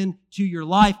added into your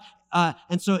life.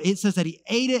 And so it says that he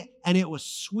ate it and it was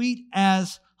sweet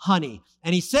as honey.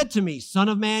 And he said to me, Son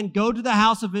of man, go to the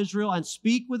house of Israel and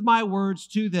speak with my words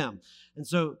to them. And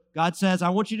so God says, I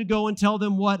want you to go and tell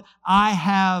them what I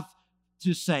have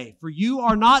to say. For you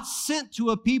are not sent to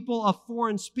a people of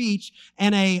foreign speech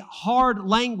and a hard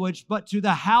language, but to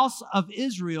the house of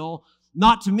Israel,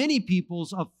 not to many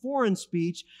peoples of foreign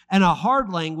speech and a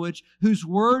hard language, whose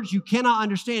words you cannot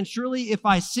understand. Surely if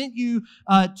I sent you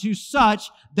to such,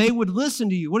 they would listen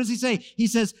to you. What does he say? He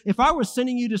says, if I were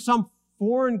sending you to some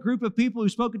foreign group of people who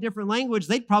spoke a different language,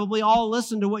 they'd probably all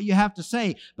listen to what you have to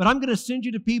say. But I'm going to send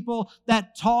you to people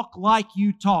that talk like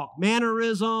you talk.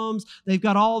 Mannerisms, they've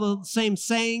got all the same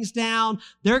sayings down.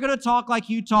 They're going to talk like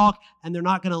you talk, and they're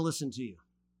not going to listen to you.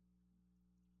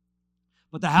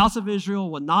 But the house of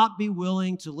Israel will not be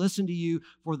willing to listen to you,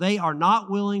 for they are not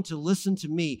willing to listen to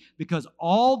me, because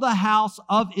all the house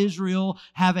of Israel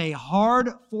have a hard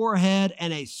forehead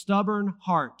and a stubborn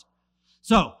heart.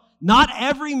 So, not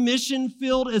every mission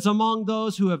field is among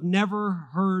those who have never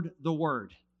heard the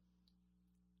word.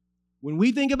 When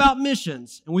we think about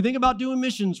missions and we think about doing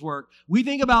missions work, we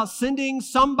think about sending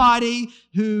somebody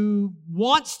who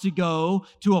wants to go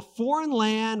to a foreign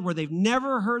land where they've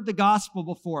never heard the gospel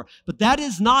before. But that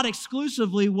is not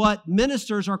exclusively what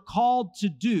ministers are called to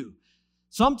do.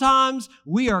 Sometimes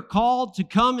we are called to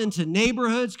come into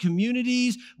neighborhoods,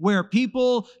 communities where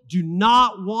people do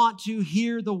not want to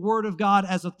hear the word of God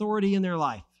as authority in their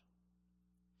life.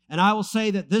 And I will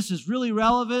say that this is really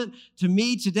relevant to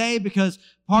me today because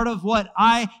part of what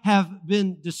I have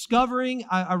been discovering,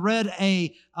 I read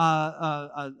a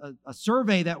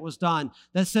survey that was done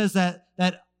that says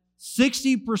that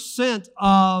 60%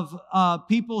 of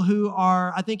people who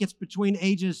are, I think it's between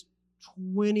ages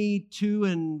 22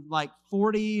 and like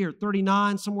 40 or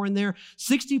 39, somewhere in there,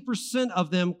 60% of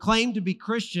them claim to be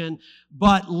Christian,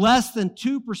 but less than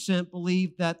 2%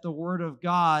 believe that the Word of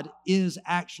God is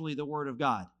actually the Word of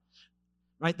God.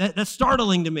 Right? That's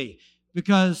startling to me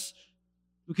because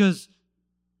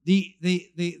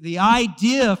the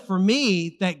idea for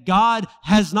me that God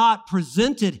has not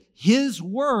presented His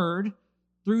Word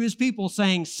through His people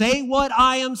saying, say what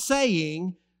I am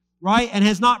saying, right, and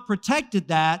has not protected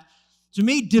that, to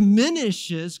me,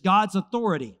 diminishes God's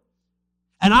authority.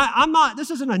 And I'm not, this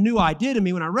isn't a new idea to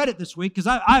me when I read it this week, because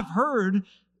I've heard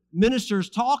ministers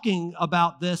talking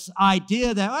about this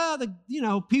idea that,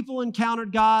 people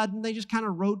encountered God and they just kind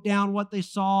of wrote down what they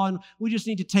saw and we just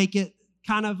need to take it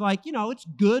kind of like, it's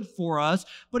good for us,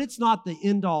 but it's not the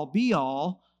end-all,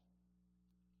 be-all.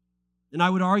 And I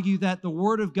would argue that the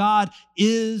Word of God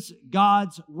is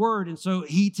God's Word. And so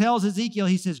he tells Ezekiel,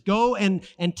 he says, go and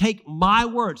take my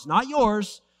words, not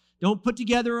yours. Don't put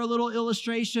together a little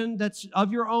illustration that's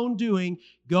of your own doing.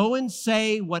 Go and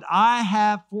say what I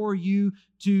have for you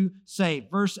to say.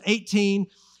 Verse 18,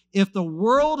 if the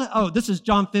world, this is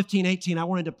John 15:18. I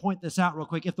wanted to point this out real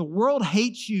quick. If the world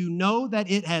hates you, know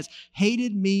that it has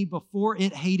hated me before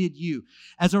it hated you.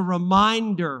 As a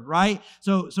reminder, right?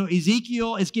 So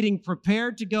Ezekiel is getting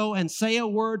prepared to go and say a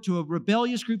word to a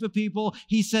rebellious group of people.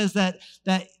 He says that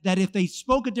if they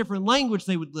spoke a different language,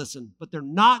 they would listen, but they're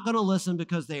not going to listen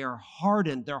because they are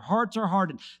hardened. Their hearts are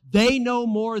hardened. They know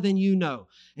more than you know.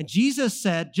 And Jesus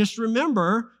said, just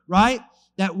remember, right,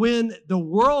 that when the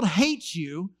world hates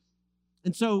you,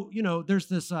 and so, there's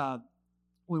this,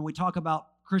 when we talk about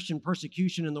Christian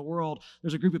persecution in the world,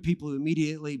 there's a group of people who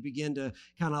immediately begin to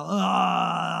kind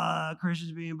of,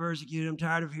 Christians being persecuted, I'm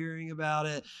tired of hearing about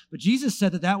it. But Jesus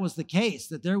said that was the case,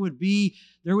 that there would be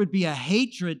a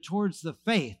hatred towards the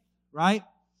faith, right?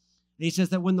 And he says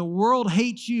that when the world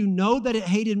hates you, know that it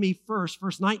hated me first.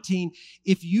 Verse 19,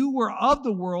 if you were of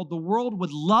the world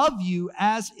would love you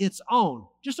as its own.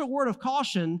 Just a word of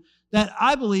caution that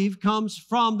I believe comes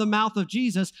from the mouth of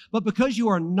Jesus. But because you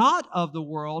are not of the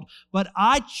world, but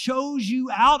I chose you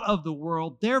out of the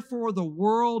world, therefore the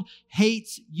world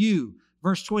hates you.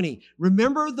 Verse 20,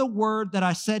 remember the word that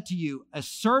I said to you, a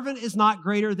servant is not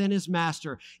greater than his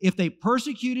master. If they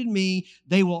persecuted me,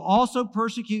 they will also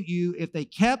persecute you. If they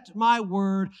kept my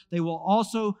word, they will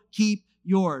also keep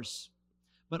yours.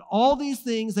 But all these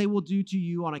things they will do to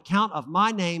you on account of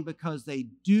my name, because they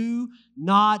do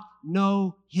not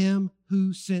know him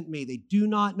who sent me. They do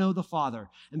not know the Father.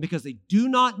 And because they do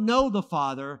not know the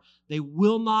Father, they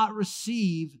will not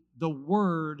receive the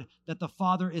word that the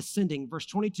Father is sending. Verse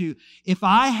 22, if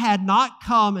I had not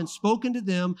come and spoken to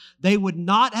them, they would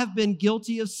not have been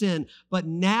guilty of sin. But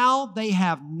now they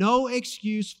have no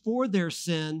excuse for their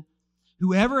sin.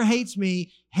 Whoever hates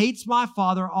me hates my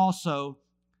Father also.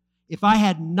 If I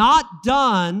had not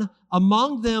done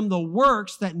among them the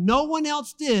works that no one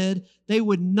else did, they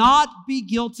would not be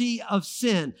guilty of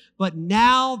sin. But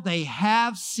now they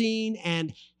have seen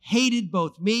and hated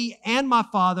both me and my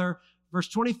Father. Verse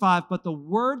 25, but the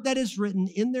word that is written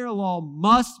in their law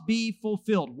must be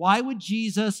fulfilled. Why would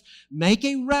Jesus make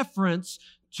a reference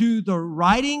to the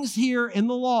writings here in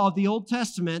the law of the Old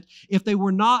Testament if they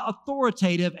were not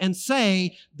authoritative and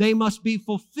say they must be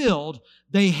fulfilled?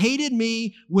 They hated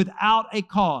me without a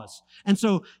cause. And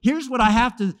so here's what I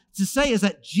have to say is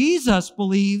that Jesus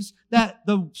believes that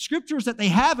the scriptures that they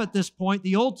have at this point,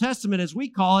 the Old Testament as we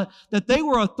call it, that they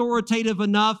were authoritative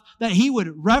enough that he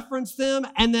would reference them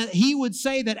and that he would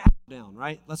say that down,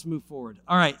 right? Let's move forward.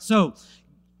 All right, so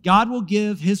God will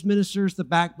give his ministers the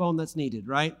backbone that's needed,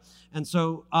 right? And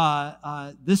so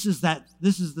this is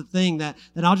the thing that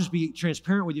I'll just be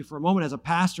transparent with you for a moment as a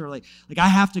pastor. Like I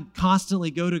have to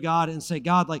constantly go to God and say,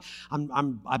 God, like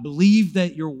I believe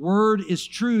that your word is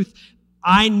truth.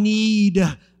 I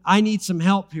need some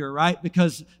help here, right?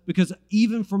 Because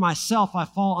even for myself, I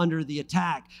fall under the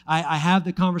attack. I have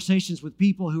the conversations with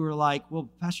people who are like, well,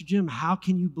 Pastor Jim, how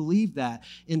can you believe that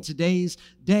in today's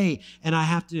day? And I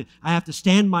have to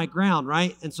stand my ground,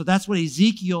 right? And so that's what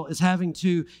Ezekiel is having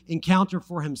to encounter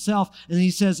for himself. And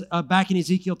he says back in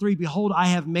Ezekiel 3, behold, I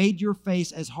have made your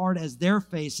face as hard as their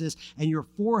faces and your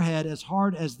forehead as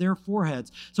hard as their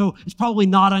foreheads. So it's probably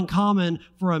not uncommon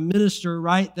for a minister,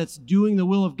 right, that's doing the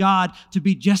will of God to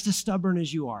be just as stubborn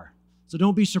as you are. So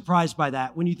don't be surprised by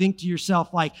that. When you think to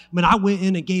yourself, like, when I went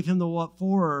in and gave him the what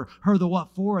for or her the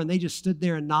what for, and they just stood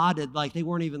there and nodded like they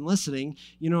weren't even listening.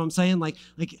 You know what I'm saying? Like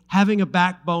having a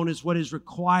backbone is what is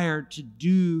required to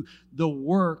do the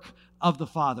work of the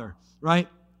Father, right?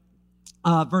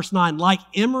 Verse 9, like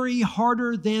emery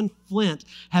harder than flint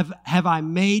have I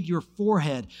made your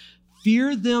forehead.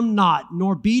 Fear them not,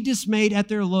 nor be dismayed at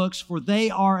their looks, for they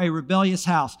are a rebellious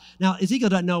house. Now, Ezekiel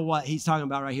doesn't know what he's talking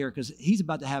about right here because he's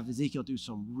about to have Ezekiel do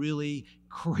some really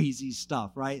crazy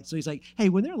stuff, right? So he's like, hey,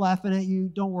 when they're laughing at you,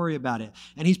 don't worry about it.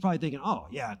 And he's probably thinking, oh,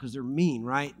 yeah, because they're mean,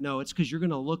 right? No, it's because you're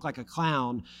going to look like a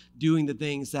clown doing the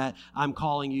things that I'm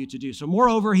calling you to do. So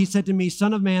moreover, he said to me,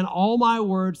 Son of man, all my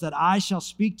words that I shall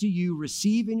speak to you,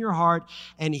 receive in your heart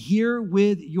and hear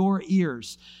with your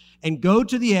ears. And go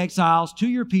to the exiles, to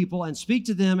your people, and speak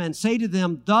to them, and say to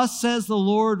them, thus says the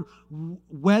Lord,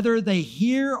 whether they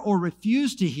hear or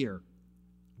refuse to hear.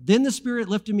 Then the Spirit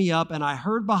lifted me up, and I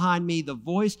heard behind me the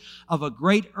voice of a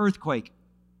great earthquake.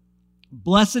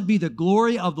 Blessed be the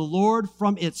glory of the Lord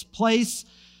from its place.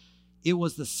 It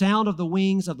was the sound of the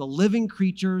wings of the living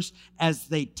creatures as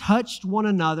they touched one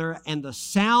another, and the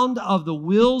sound of the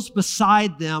wheels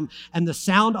beside them, and the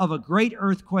sound of a great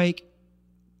earthquake.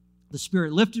 The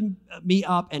Spirit lifted me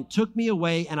up and took me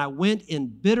away, and I went in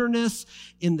bitterness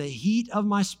in the heat of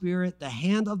my spirit, the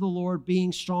hand of the Lord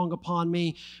being strong upon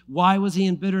me. Why was he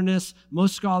in bitterness?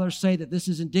 Most scholars say that this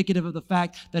is indicative of the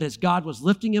fact that as God was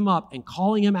lifting him up and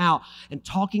calling him out and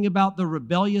talking about the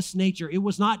rebellious nature, it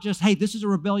was not just, hey, this is a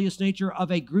rebellious nature of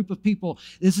a group of people.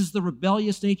 This is the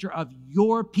rebellious nature of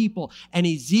your people. And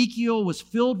Ezekiel was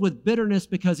filled with bitterness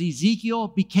because Ezekiel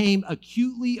became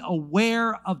acutely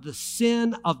aware of the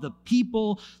sin of the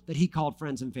people that he called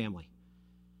friends and family.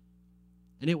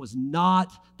 And it was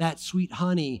not that sweet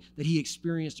honey that he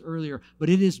experienced earlier, but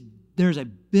there's a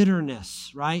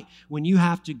bitterness, right? When you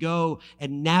have to go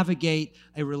and navigate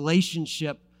a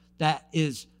relationship that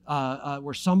is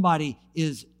where somebody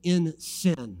is in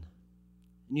sin. And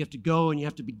you have to go and you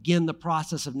have to begin the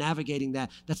process of navigating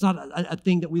that. That's not a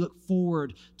thing that we look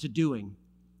forward to doing.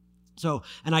 So,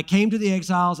 and I came to the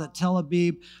exiles at Tel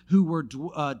Aviv who were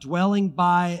dwelling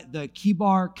by the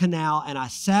Kibar Canal, and I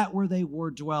sat where they were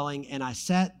dwelling, and I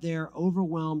sat there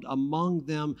overwhelmed among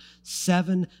them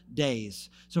 7 days.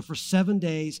 So for 7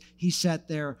 days, he sat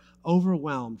there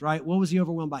overwhelmed, right? What was he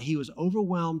overwhelmed by? He was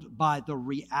overwhelmed by the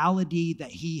reality that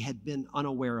he had been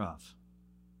unaware of.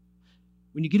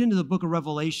 When you get into the book of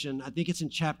Revelation, I think it's in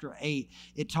chapter 8,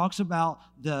 it talks about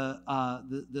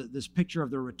this picture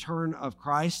of the return of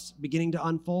Christ beginning to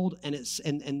unfold, and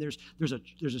there's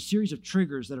a series of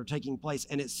triggers that are taking place,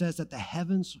 and it says that the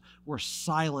heavens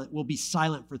will be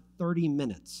silent for 30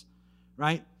 minutes,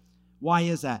 right? Why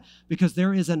is that? Because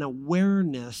there is an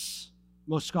awareness,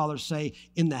 most scholars say,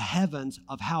 in the heavens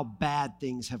of how bad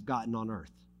things have gotten on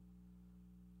earth.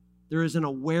 There is an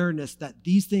awareness that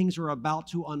these things are about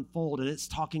to unfold, and it's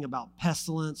talking about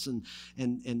pestilence and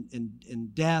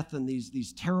death and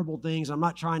these terrible things. I'm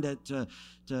not trying to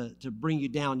bring you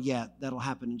down yet. That'll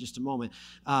happen in just a moment.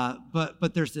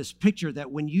 But there's this picture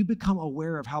that when you become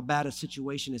aware of how bad a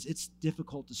situation is, it's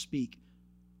difficult to speak.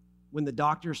 When the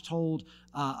doctors told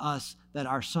us that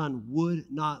our son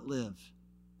would not live,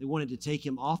 They wanted to take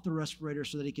him off the respirator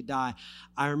so that he could die.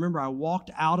 I remember I walked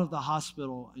out of the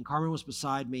hospital, and Carmen was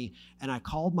beside me, and I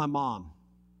called my mom.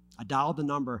 I dialed the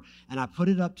number, and I put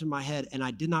it up to my head, and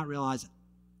I did not realize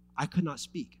I could not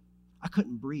speak. I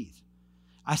couldn't breathe.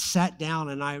 I sat down,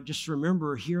 and I just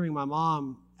remember hearing my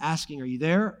mom asking, "Are you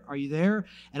there? Are you there?"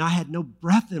 And I had no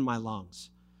breath in my lungs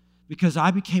because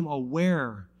I became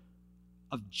aware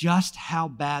of just how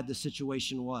bad the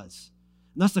situation was.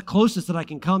 And that's the closest that I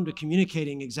can come to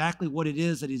communicating exactly what it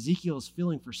is that Ezekiel is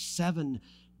feeling for 7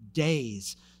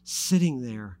 days, sitting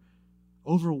there,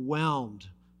 overwhelmed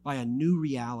by a new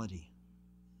reality.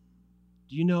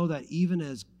 Do you know that even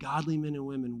as godly men and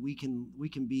women, we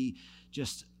can be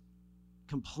just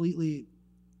completely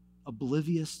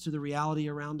oblivious to the reality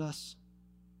around us?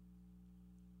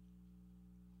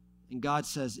 And God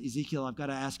says, "Ezekiel, I've got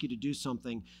to ask you to do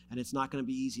something, and it's not going to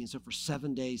be easy." And so for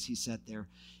 7 days, he sat there.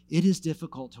 It is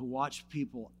difficult to watch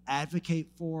people advocate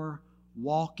for,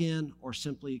 walk in, or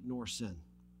simply ignore sin.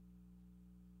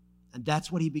 And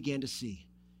that's what he began to see.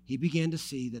 He began to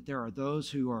see that there are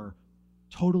those who are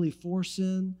totally for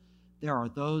sin. There are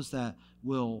those that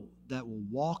will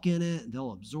walk in it, and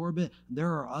they'll absorb it. And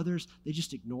there are others, they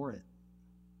just ignore it.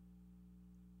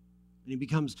 And he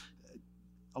becomes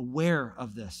aware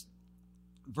of this.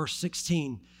 Verse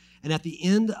 16, "And at the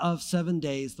end of 7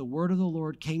 days, the word of the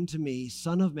Lord came to me,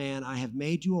 'Son of man, I have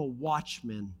made you a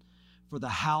watchman for the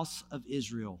house of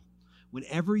Israel.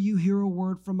 Whenever you hear a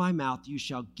word from my mouth, you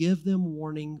shall give them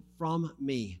warning from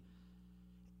me.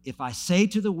 If I say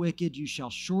to the wicked, you shall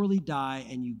surely die,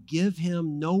 and you give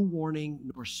him no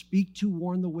warning, nor speak to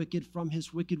warn the wicked from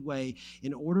his wicked way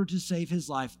in order to save his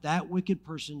life, that wicked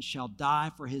person shall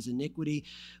die for his iniquity,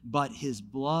 but his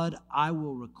blood I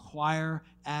will require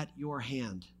at your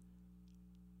hand.'"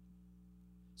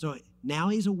 So now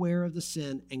he's aware of the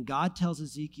sin, and God tells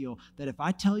Ezekiel that if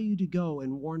I tell you to go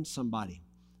and warn somebody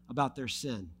about their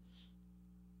sin,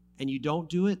 and you don't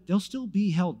do it, they'll still be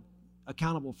held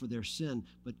accountable for their sin,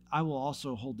 but I will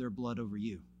also hold their blood over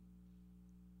you.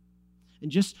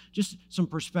 And just some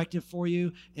perspective for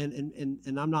you, and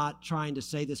I'm not trying to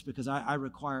say this because I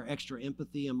require extra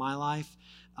empathy in my life,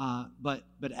 but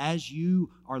as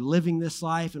you are living this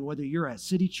life, and whether you're at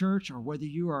City Church or whether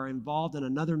you are involved in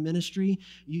another ministry,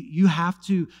 you have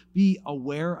to be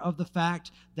aware of the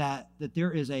fact that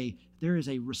there is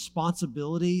a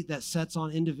responsibility that sets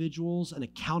on individuals, an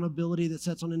accountability that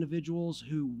sets on individuals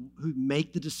who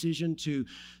make the decision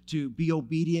to be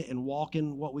obedient and walk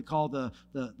in what we call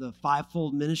the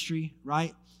fivefold ministry,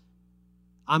 right?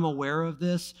 I'm aware of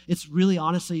this. It's really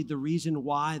honestly the reason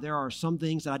why there are some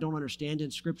things that I don't understand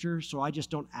in Scripture, so I just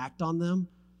don't act on them.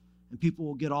 And people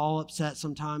will get all upset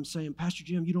sometimes saying, "Pastor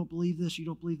Jim, you don't believe this, you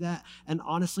don't believe that." And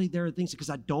honestly, there are things because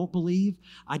I don't believe,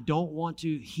 I don't want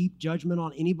to heap judgment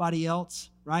on anybody else,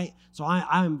 right? So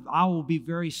I will be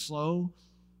very slow.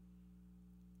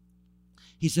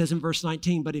 He says in verse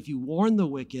 19, "But if you warn the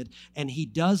wicked, and he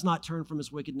does not turn from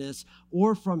his wickedness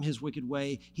or from his wicked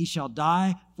way, he shall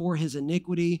die for his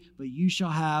iniquity, but you shall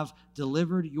have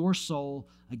delivered your soul.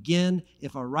 Again,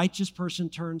 if a righteous person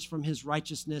turns from his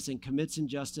righteousness and commits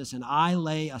injustice, and I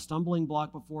lay a stumbling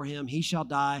block before him, he shall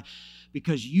die.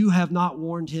 Because you have not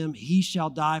warned him, he shall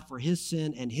die for his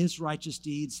sin, and his righteous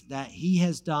deeds that he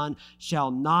has done shall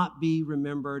not be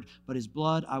remembered, but his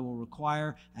blood I will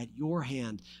require at your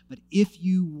hand. But if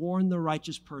you warn the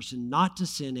righteous person not to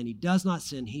sin, and he does not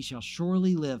sin, he shall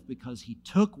surely live, because he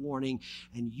took warning,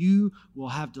 and you will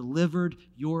have delivered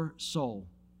your soul.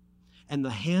 And the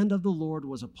hand of the Lord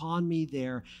was upon me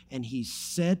there, and he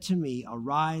said to me,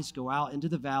 'Arise, go out into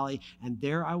the valley, and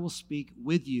there I will speak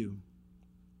with you.'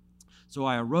 So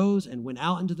I arose and went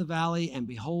out into the valley, and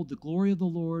behold, the glory of the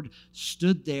Lord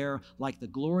stood there like the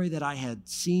glory that I had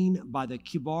seen by the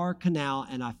Kibar Canal,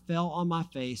 and I fell on my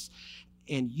face.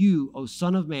 And you, O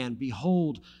Son of Man,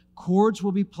 behold, cords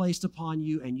will be placed upon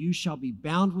you, and you shall be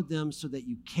bound with them so that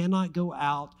you cannot go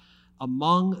out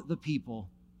among the people.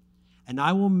 And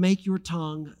I will make your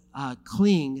tongue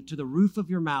cling to the roof of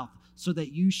your mouth, so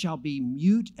that you shall be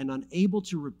mute and unable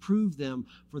to reprove them,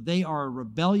 for they are a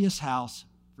rebellious house."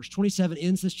 Verse 27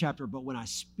 ends this chapter, "But when I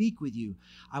speak with you,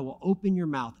 I will open your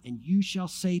mouth, and you shall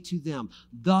say to them,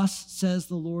 'Thus says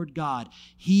the Lord God,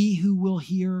 he who will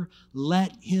hear,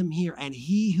 let him hear, and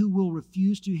he who will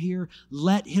refuse to hear,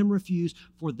 let him refuse,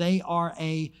 for they are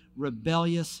a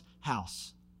rebellious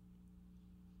house.'"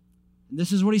 And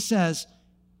this is what he says.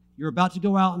 You're about to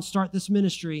go out and start this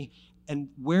ministry, and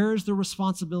where's the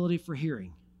responsibility for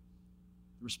hearing?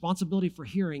 The responsibility for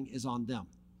hearing is on them.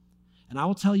 And I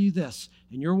will tell you this,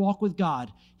 in your walk with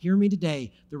God, hear me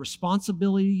today, the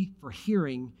responsibility for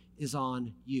hearing is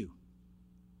on you.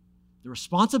 The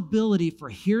responsibility for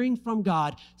hearing from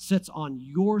God sits on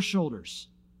your shoulders.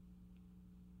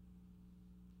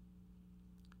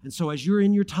 And so as you're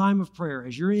in your time of prayer,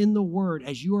 as you're in the Word,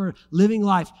 as you are living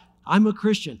life, I'm a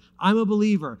Christian, I'm a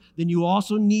believer, then you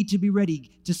also need to be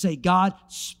ready to say, God,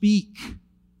 speak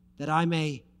that I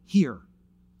may hear.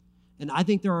 And I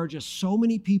think there are just so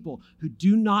many people who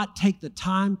do not take the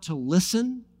time to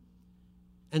listen.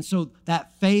 And so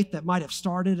that faith that might have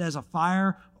started as a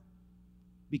fire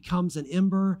becomes an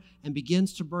ember and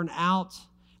begins to burn out.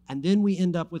 And then we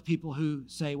end up with people who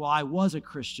say, well, I was a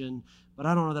Christian, but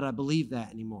I don't know that I believe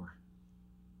that anymore.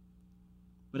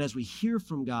 But as we hear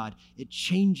from God, it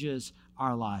changes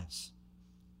our lives.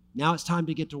 Now it's time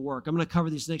to get to work. I'm going to cover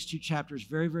these next 2 chapters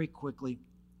very, very quickly.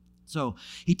 So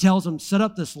he tells them, set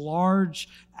up this large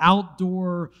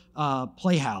outdoor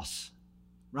playhouse,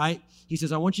 right? He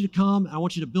says, I want you to come. I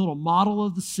want you to build a model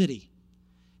of the city.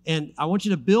 And I want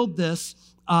you to build this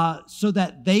so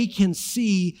that they can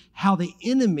see how the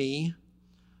enemy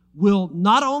will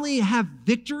not only have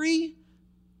victory,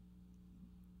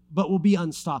 but will be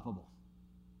unstoppable.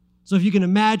 So if you can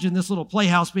imagine this little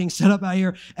playhouse being set up out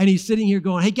here, and he's sitting here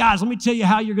going, hey guys, let me tell you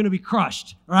how you're going to be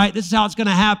crushed, all right? This is how it's going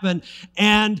to happen.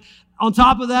 And on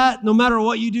top of that, no matter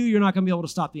what you do, you're not going to be able to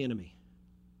stop the enemy.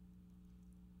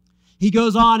 He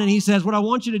goes on and he says, what I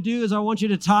want you to do is I want you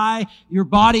to tie your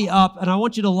body up, and I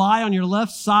want you to lie on your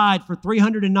left side for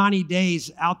 390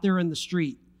 days out there in the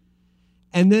street.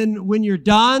 And then when you're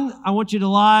done, I want you to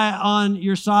lie on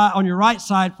your side, on your right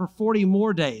side for 40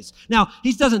 more days. Now,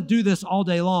 he doesn't do this all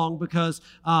day long because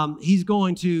he's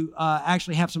going to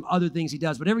actually have some other things he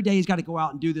does. But every day he's got to go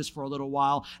out and do this for a little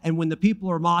while. And when the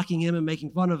people are mocking him and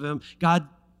making fun of him, God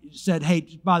said,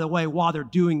 hey, by the way, while they're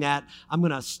doing that, I'm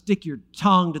going to stick your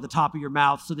tongue to the top of your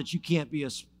mouth so that you can't be a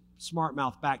smart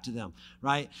mouth back to them,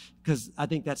 right? Because I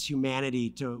think that's humanity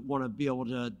to want to be able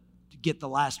to get the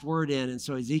last word in, and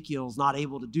so Ezekiel's not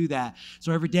able to do that.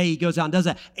 So every day he goes out and does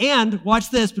that. And watch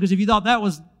this, because if you thought that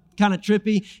was kind of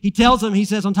trippy, he tells them, he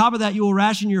says, on top of that, you will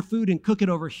ration your food and cook it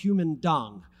over human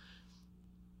dung.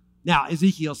 Now,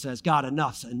 Ezekiel says, God,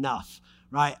 enough's enough,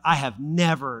 right? I have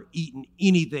never eaten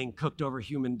anything cooked over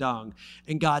human dung.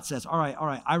 And God says, all right,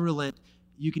 I relent.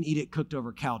 You can eat it cooked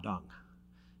over cow dung.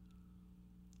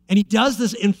 And he does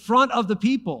this in front of the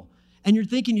people. And you're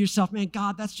thinking to yourself, man,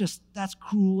 God, that's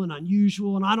cruel and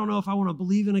unusual, and I don't know if I want to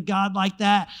believe in a God like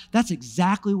that. That's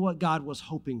exactly what God was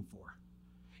hoping for.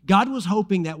 God was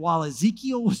hoping that while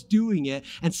Ezekiel was doing it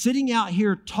and sitting out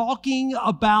here talking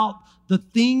about the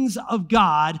things of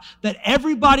God, that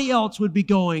everybody else would be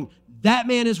going, that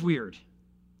man is weird.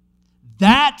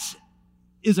 That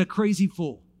is a crazy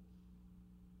fool.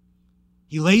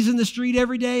 He lays in the street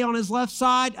every day on his left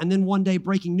side, and then one day,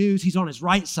 breaking news, he's on his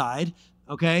right side.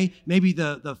 Okay, maybe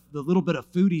the little bit of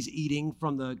food he's eating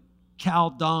from the cow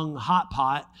dung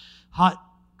hot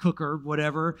cooker,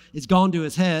 whatever, is gone to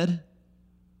his head.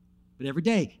 But every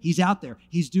day he's out there,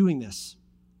 he's doing this.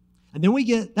 And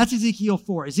then that's Ezekiel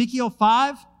 4. Ezekiel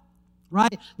 5,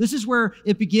 right? This is where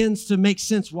it begins to make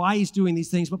sense why he's doing these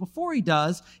things. But before he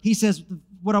does, he says,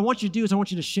 what I want you to do is I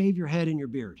want you to shave your head and your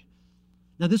beard.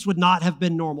 Now, this would not have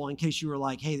been normal, in case you were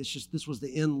like, hey, this was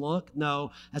the in look.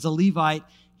 No, as a Levite,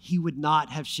 he would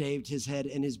not have shaved his head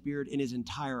and his beard in his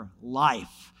entire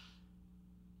life.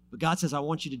 But God says, I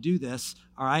want you to do this,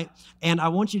 all right? And I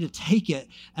want you to take it,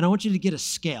 and I want you to get a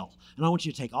scale. And I want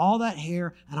you to take all that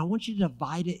hair, and I want you to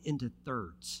divide it into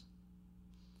thirds,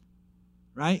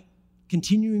 right?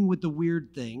 Continuing with the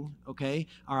weird thing, okay?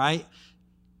 All right?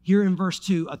 Here in verse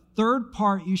 2, a third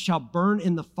part you shall burn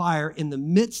in the fire in the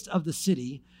midst of the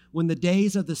city when the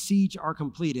days of the siege are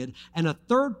completed, and a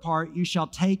third part you shall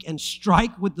take and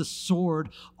strike with the sword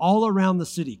all around the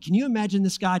city. Can you imagine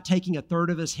this guy taking a third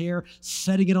of his hair,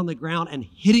 setting it on the ground, and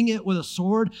hitting it with a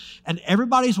sword? And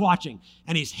everybody's watching,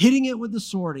 and he's hitting it with the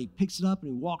sword. And he picks it up,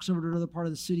 and he walks over to another part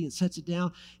of the city and sets it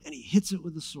down, and he hits it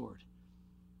with the sword.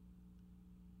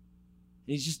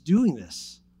 And he's just doing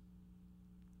this.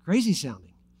 Crazy sounding.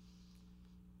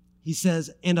 He says,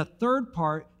 and a third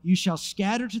part you shall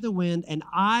scatter to the wind, and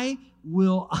I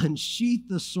will unsheath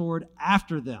the sword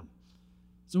after them.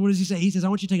 So what does he say? He says, I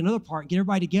want you to take another part, get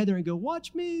everybody together and go,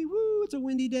 watch me. Woo, it's a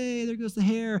windy day. There goes the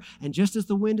hair. And just as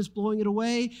the wind is blowing it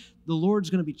away, the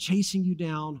Lord's going to be chasing you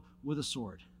down with a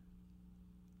sword.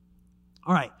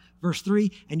 All right, verse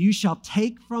 3, and you shall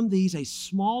take from these a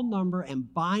small number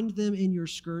and bind them in your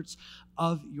skirts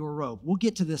of your robe. We'll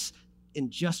get to this in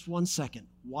just 1 second,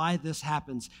 why this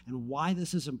happens and why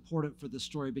this is important for this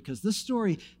story, because this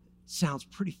story sounds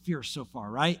pretty fierce so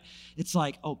far, right? It's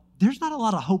like, oh, there's not a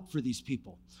lot of hope for these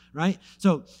people, right?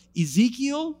 So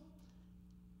Ezekiel,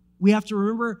 we have to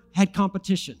remember, had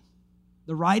competition.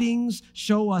 The writings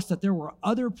show us that there were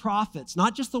other prophets,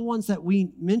 not just the ones that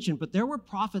we mentioned, but there were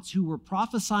prophets who were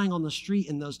prophesying on the street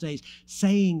in those days,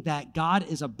 saying that God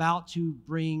is about to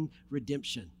bring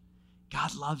redemption.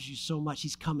 God loves you so much.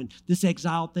 He's coming. This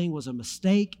exile thing was a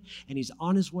mistake, and he's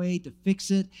on his way to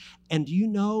fix it. And do you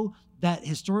know that,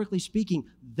 historically speaking,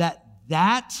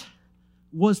 that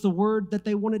was the word that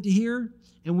they wanted to hear?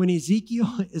 And when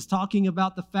Ezekiel is talking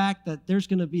about the fact that there's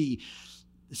going to be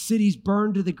the city's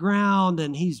burned to the ground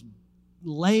and he's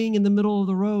laying in the middle of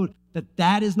the road,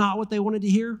 that is not what they wanted to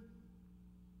hear.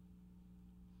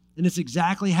 And it's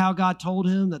exactly how God told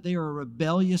him, that they are a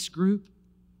rebellious group.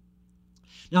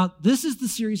 Now, this is the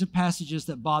series of passages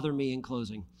that bother me in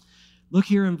closing. Look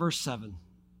here in verse 7.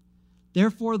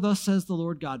 Therefore, thus says the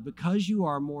Lord God, because you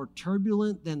are more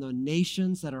turbulent than the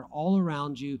nations that are all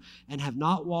around you, and have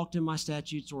not walked in my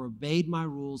statutes or obeyed my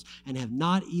rules, and have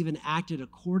not even acted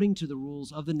according to the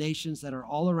rules of the nations that are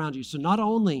all around you. So not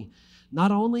only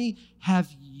have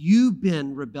you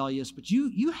been rebellious, but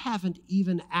you haven't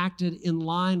even acted in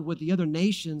line with the other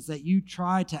nations that you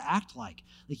try to act like.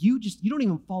 Like you don't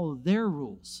even follow their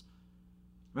rules,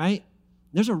 right?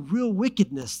 There's a real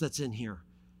wickedness that's in here.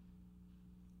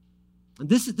 And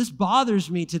this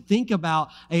bothers me to think about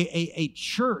a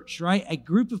church, right? A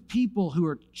group of people who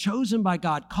are chosen by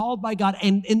God, called by God,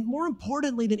 and more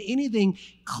importantly than anything,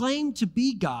 claim to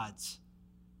be God's,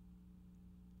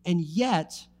 and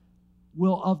yet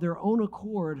will of their own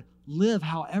accord live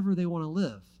however they want to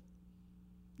live.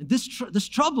 And this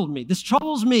troubled me. This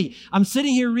troubles me. I'm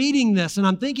sitting here reading this, and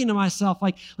I'm thinking to myself,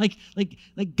 like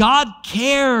God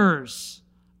cares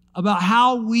about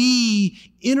how we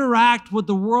interact with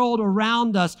the world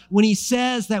around us when he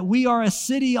says that we are a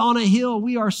city on a hill.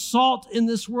 We are salt in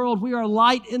this world. We are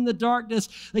light in the darkness.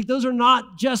 Like those are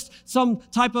not just some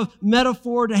type of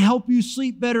metaphor to help you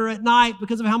sleep better at night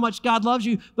because of how much God loves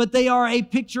you, but they are a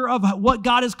picture of what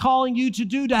God is calling you to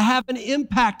do to have an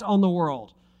impact on the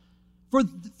world. For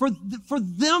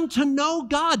them to know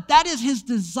God, that is his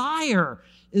desire,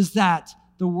 is that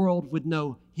the world would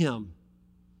know him.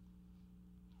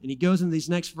 And he goes into these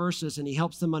next verses and he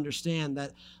helps them understand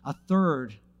that a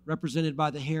third, represented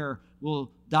by the hair,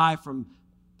 will die from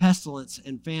pestilence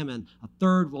and famine. A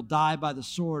third will die by the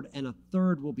sword, and a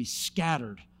third will be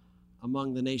scattered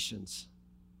among the nations.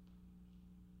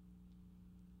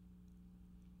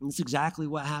 And that's exactly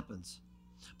what happens.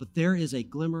 But there is a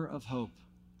glimmer of hope.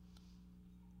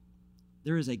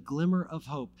 There is a glimmer of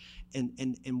hope,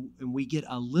 and we get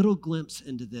a little glimpse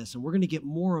into this, and we're going to get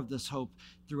more of this hope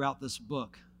throughout this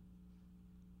book.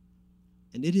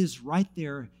 And it is right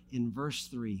there in verse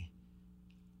 3,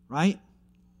 right?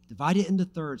 Divide it into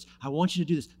thirds. I want you to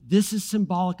do this. This is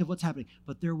symbolic of what's happening,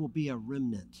 but there will be a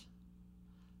remnant.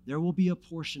 There will be a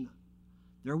portion.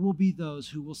 There will be those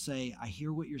who will say, I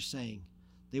hear what you're saying.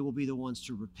 They will be the ones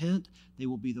to repent. They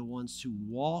will be the ones to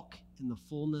walk in the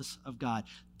fullness of God.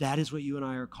 That is what you and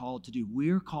I are called to do. We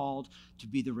are called to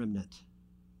be the remnant.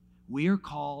 We are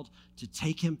called to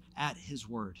take him at his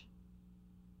word.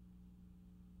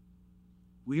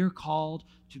 We are called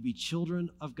to be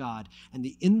children of God, and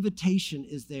the invitation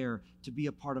is there to be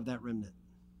a part of that remnant.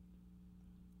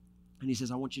 And he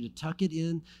says, I want you to tuck it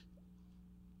in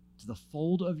to the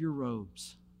fold of your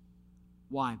robes.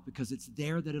 Why? Because it's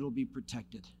there that it'll be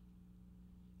protected.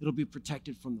 It'll be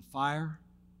protected from the fire.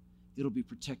 It'll be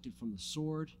protected from the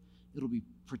sword. It'll be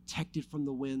protected from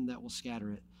the wind that will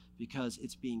scatter it, because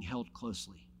it's being held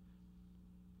closely.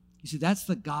 You see, that's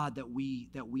the God that we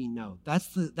know. That's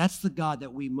the God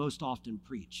that we most often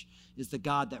preach, is the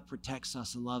God that protects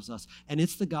us and loves us. And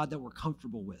it's the God that we're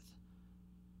comfortable with.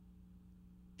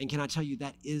 And can I tell you,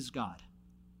 that is God.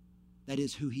 That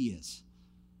is who he is.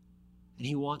 And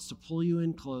he wants to pull you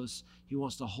in close. He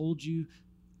wants to hold you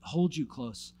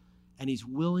close. And he's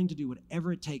willing to do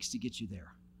whatever it takes to get you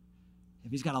there.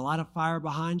 If he's got a lot of fire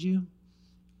behind you,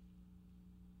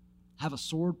 have a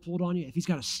sword pulled on you, if he's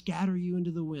got to scatter you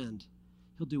into the wind,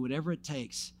 he'll do whatever it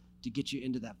takes to get you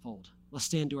into that fold. Let's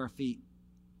stand to our feet.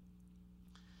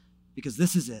 Because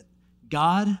this is it.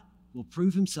 God will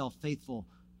prove himself faithful,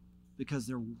 because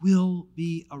there will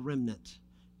be a remnant.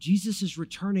 Jesus is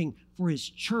returning for his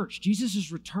church. Jesus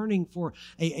is returning for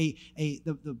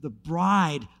the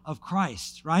bride of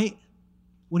Christ, right?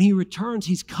 When he returns,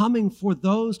 he's coming for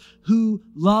those who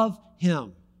love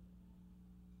him.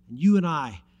 And you and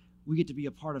I, we get to be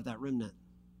a part of that remnant.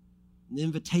 And the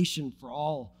invitation for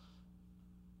all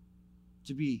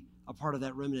to be a part of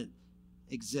that remnant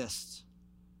exists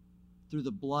through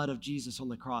the blood of Jesus on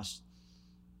the cross.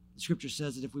 The scripture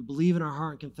says that if we believe in our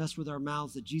heart and confess with our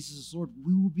mouths that Jesus is Lord,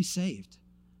 we will be saved.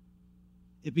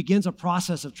 It begins a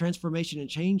process of transformation and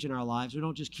change in our lives. We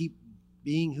don't just keep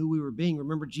being who we were being.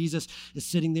 Remember, Jesus is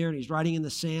sitting there and he's writing in the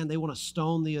sand. They want to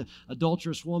stone the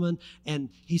adulterous woman. And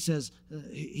he says,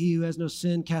 he who has no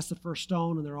sin, cast the first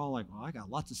stone. And they're all like, well, I got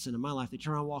lots of sin in my life. They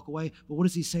turn around and walk away. But what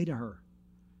does he say to her?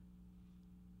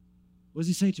 What does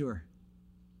he say to her?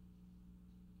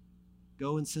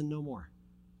 Go and sin no more.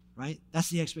 Right? That's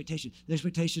the expectation. The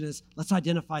expectation is, let's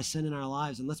identify sin in our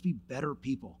lives and let's be better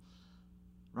people.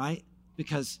 Right?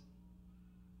 Because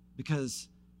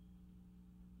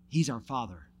he's our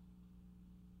Father.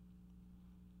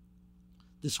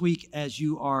 This week, as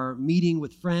you are meeting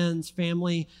with friends,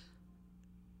 family,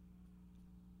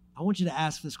 I want you to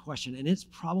ask this question, and it's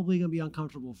probably going to be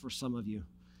uncomfortable for some of you.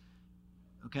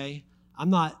 Okay? I'm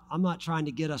not trying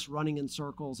to get us running in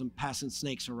circles and passing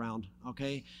snakes around.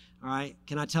 Okay? All right?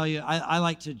 Can I tell you, I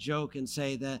like to joke and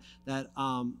say that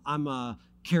I'm a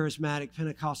charismatic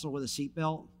Pentecostal with a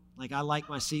seatbelt. Like, I like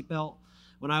my seatbelt.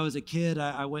 When I was a kid,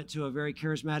 I went to a very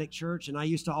charismatic church, and I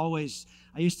used to always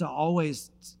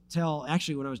tell,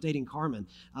 actually when I was dating Carmen,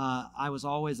 there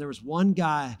was one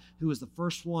guy who was the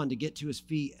first one to get to his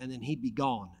feet, and then he'd be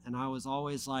gone. And I was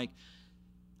always like,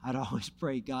 I'd always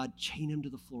pray, God, chain him to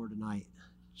the floor tonight.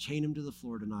 Chain him to the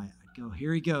floor tonight. I'd go,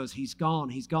 here he goes. He's gone.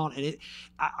 He's gone. And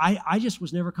I just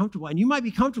was never comfortable. And you might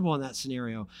be comfortable in that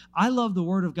scenario. I love the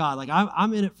Word of God. Like,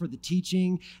 I'm in it for the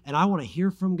teaching, and I want to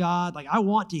hear from God. Like, I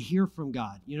want to hear from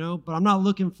God, but I'm not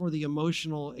looking for the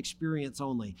emotional experience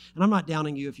only. And I'm not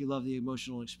downing you if you love the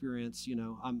emotional experience.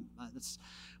 That's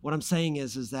what I'm saying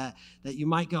is that you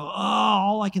might go, oh,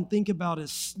 all I can think about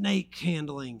is snake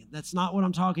handling. That's not what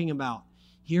I'm talking about.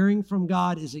 Hearing from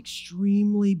God is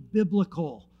extremely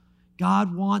biblical.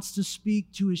 God wants to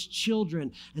speak to his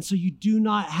children. And so you do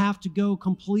not have to go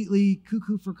completely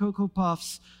cuckoo for Cocoa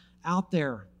Puffs out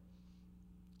there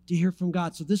to hear from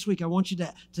God. So this week, I want you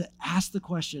to ask the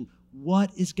question,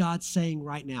 what is God saying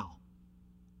right now?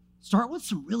 Start with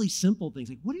some really simple things.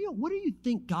 Like, what do you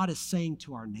think God is saying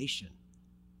to our nation?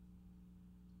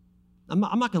 I'm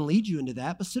not going to lead you into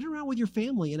that, but sit around with your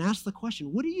family and ask the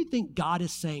question, what do you think God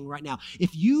is saying right now?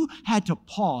 If you had to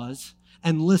pause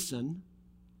and listen,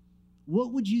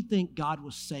 what would you think God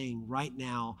was saying right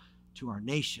now to our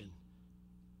nation,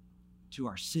 to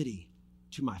our city,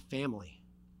 to my family?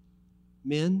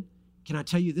 Men, can I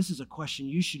tell you, this is a question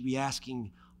you should be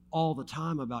asking all the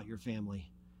time about your family.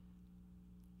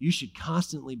 You should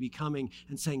constantly be coming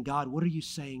and saying, God, what are you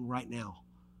saying right now?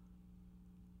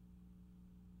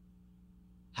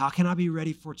 How can I be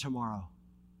ready for tomorrow?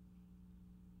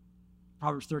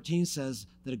 Proverbs 13 says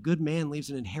that a good man leaves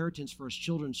an inheritance for his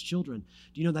children's children.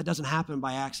 Do you know that doesn't happen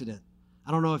by accident?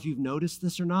 I don't know if you've noticed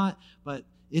this or not, but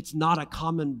it's not a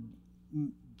common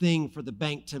thing for the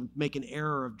bank to make an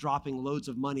error of dropping loads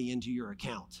of money into your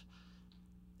account.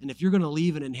 And if you're going to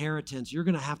leave an inheritance, you're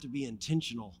going to have to be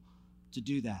intentional to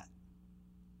do that.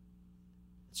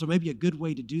 So maybe a good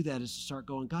way to do that is to start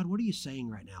going, God, what are you saying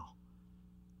right now?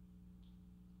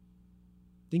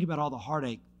 Think about all the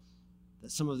heartache that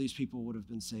some of these people would have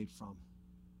been saved from.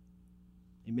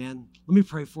 Amen. Let me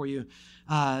pray for you.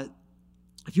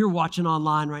 If you're watching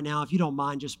online right now, if you don't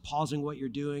mind just pausing what you're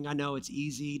doing, I know it's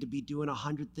easy to be doing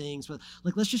 100 things, but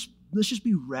let's just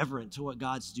be reverent to what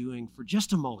God's doing for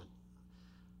just a moment.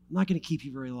 I'm not going to keep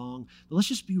you very long, but let's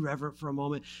just be reverent for a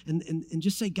moment and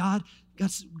just say, God,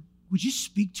 would you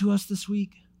speak to us this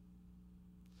week?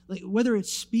 Like, whether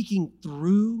it's speaking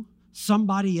through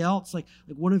somebody else, like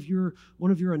one of your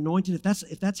anointed,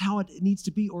 if that's how it needs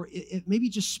to be, or it maybe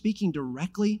just speaking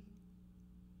directly.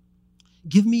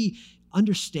 Give me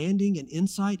understanding and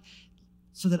insight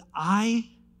so that I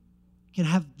can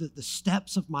have the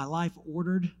steps of my life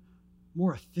ordered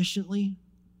more efficiently.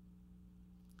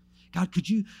 God, could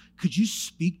you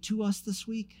speak to us this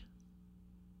week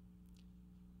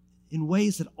in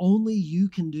ways that only you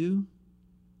can do?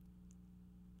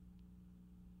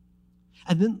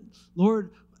 And then,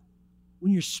 Lord,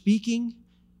 when you're speaking,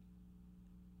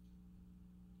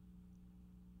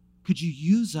 could you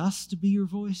use us to be your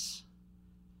voice?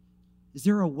 Is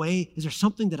there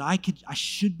something that I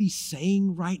should be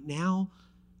saying right now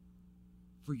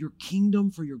for your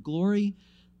kingdom, for your glory?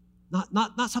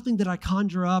 Not something that I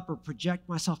conjure up or project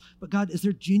myself, but God, is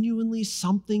there genuinely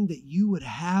something that you would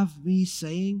have me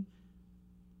saying?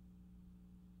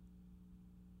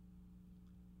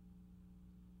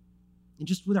 And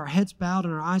just with our heads bowed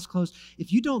and our eyes closed,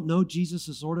 if you don't know Jesus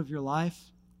as Lord of your life,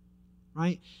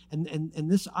 right? And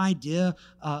this idea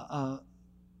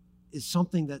is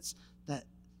something that's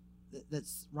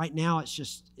right now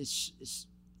it's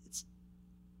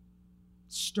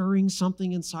stirring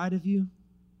something inside of you.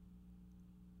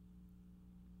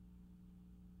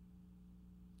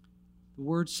 The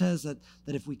word says that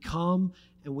if we come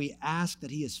and we ask,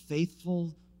 that he is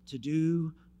faithful to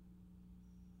do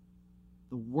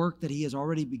the work that he has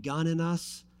already begun in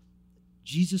us.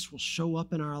 Jesus will show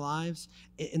up in our lives.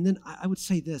 And then I would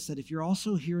say this, that if you're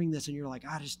also hearing this and you're like,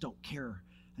 I just don't care.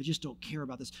 I just don't care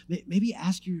about this. Maybe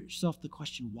ask yourself the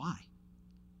question, why?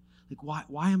 Like,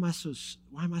 why am I so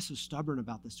stubborn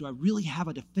about this? Do I really have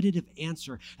a definitive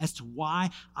answer as to why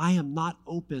I am not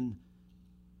open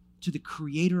to the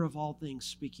creator of all things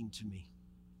speaking to me?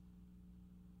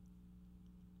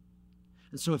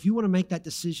 And so if you want to make that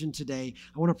decision today,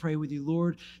 I want to pray with you.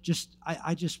 Lord,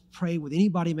 I just pray with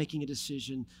anybody making a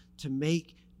decision to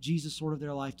make Jesus Lord of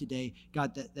their life today,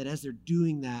 God, that as they're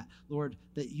doing that, Lord,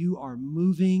 that you are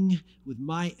moving with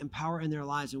might and power in their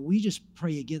lives. And we just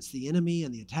pray against the enemy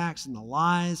and the attacks and the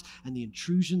lies and the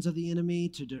intrusions of the enemy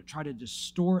to try to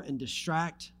distort and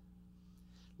distract.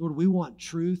 Lord, we want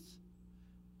truth.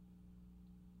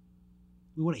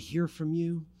 We want to hear from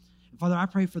you. And Father, I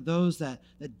pray for those that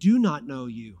do not know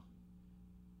you.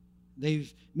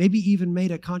 They've maybe even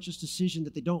made a conscious decision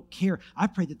that they don't care. I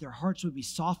pray that their hearts would be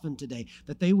softened today,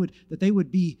 that they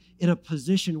would be in a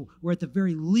position where at the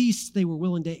very least they were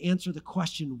willing to answer the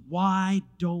question, why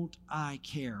don't I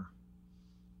care?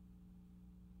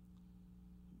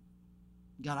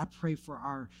 God, I pray for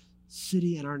our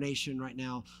city and our nation right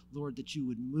now, Lord, that you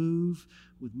would move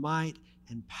with might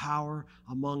and power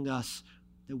among us,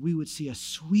 that we would see a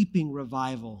sweeping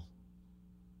revival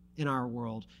in our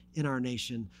world, in our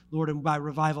nation. Lord, and by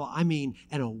revival, I mean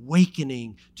an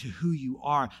awakening to who you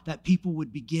are, that people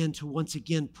would begin to once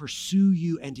again pursue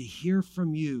you and to hear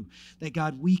from you, that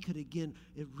God, we could again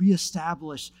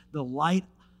reestablish the light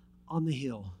on the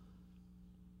hill.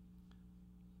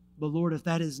 But Lord, if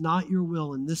that is not your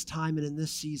will in this time and in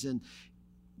this season,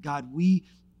 God, we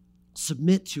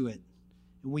submit to it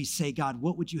and we say, God,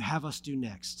 what would you have us do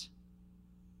next?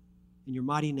 In your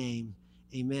mighty name,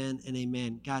 amen and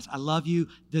amen. Guys, I love you.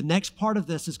 The next part of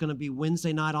this is going to be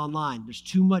Wednesday night online. There's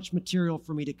too much material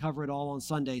for me to cover it all on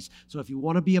Sundays. So if you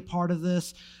want to be a part of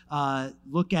this,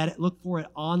 look for it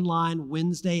online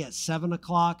Wednesday at 7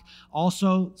 o'clock.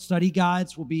 Also, study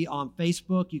guides will be on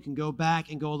Facebook. You can go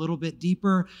back and go a little bit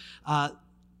deeper.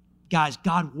 Guys,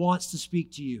 God wants to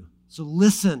speak to you. So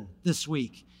listen this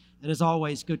week. And as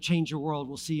always, go change your world.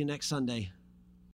 We'll see you next Sunday.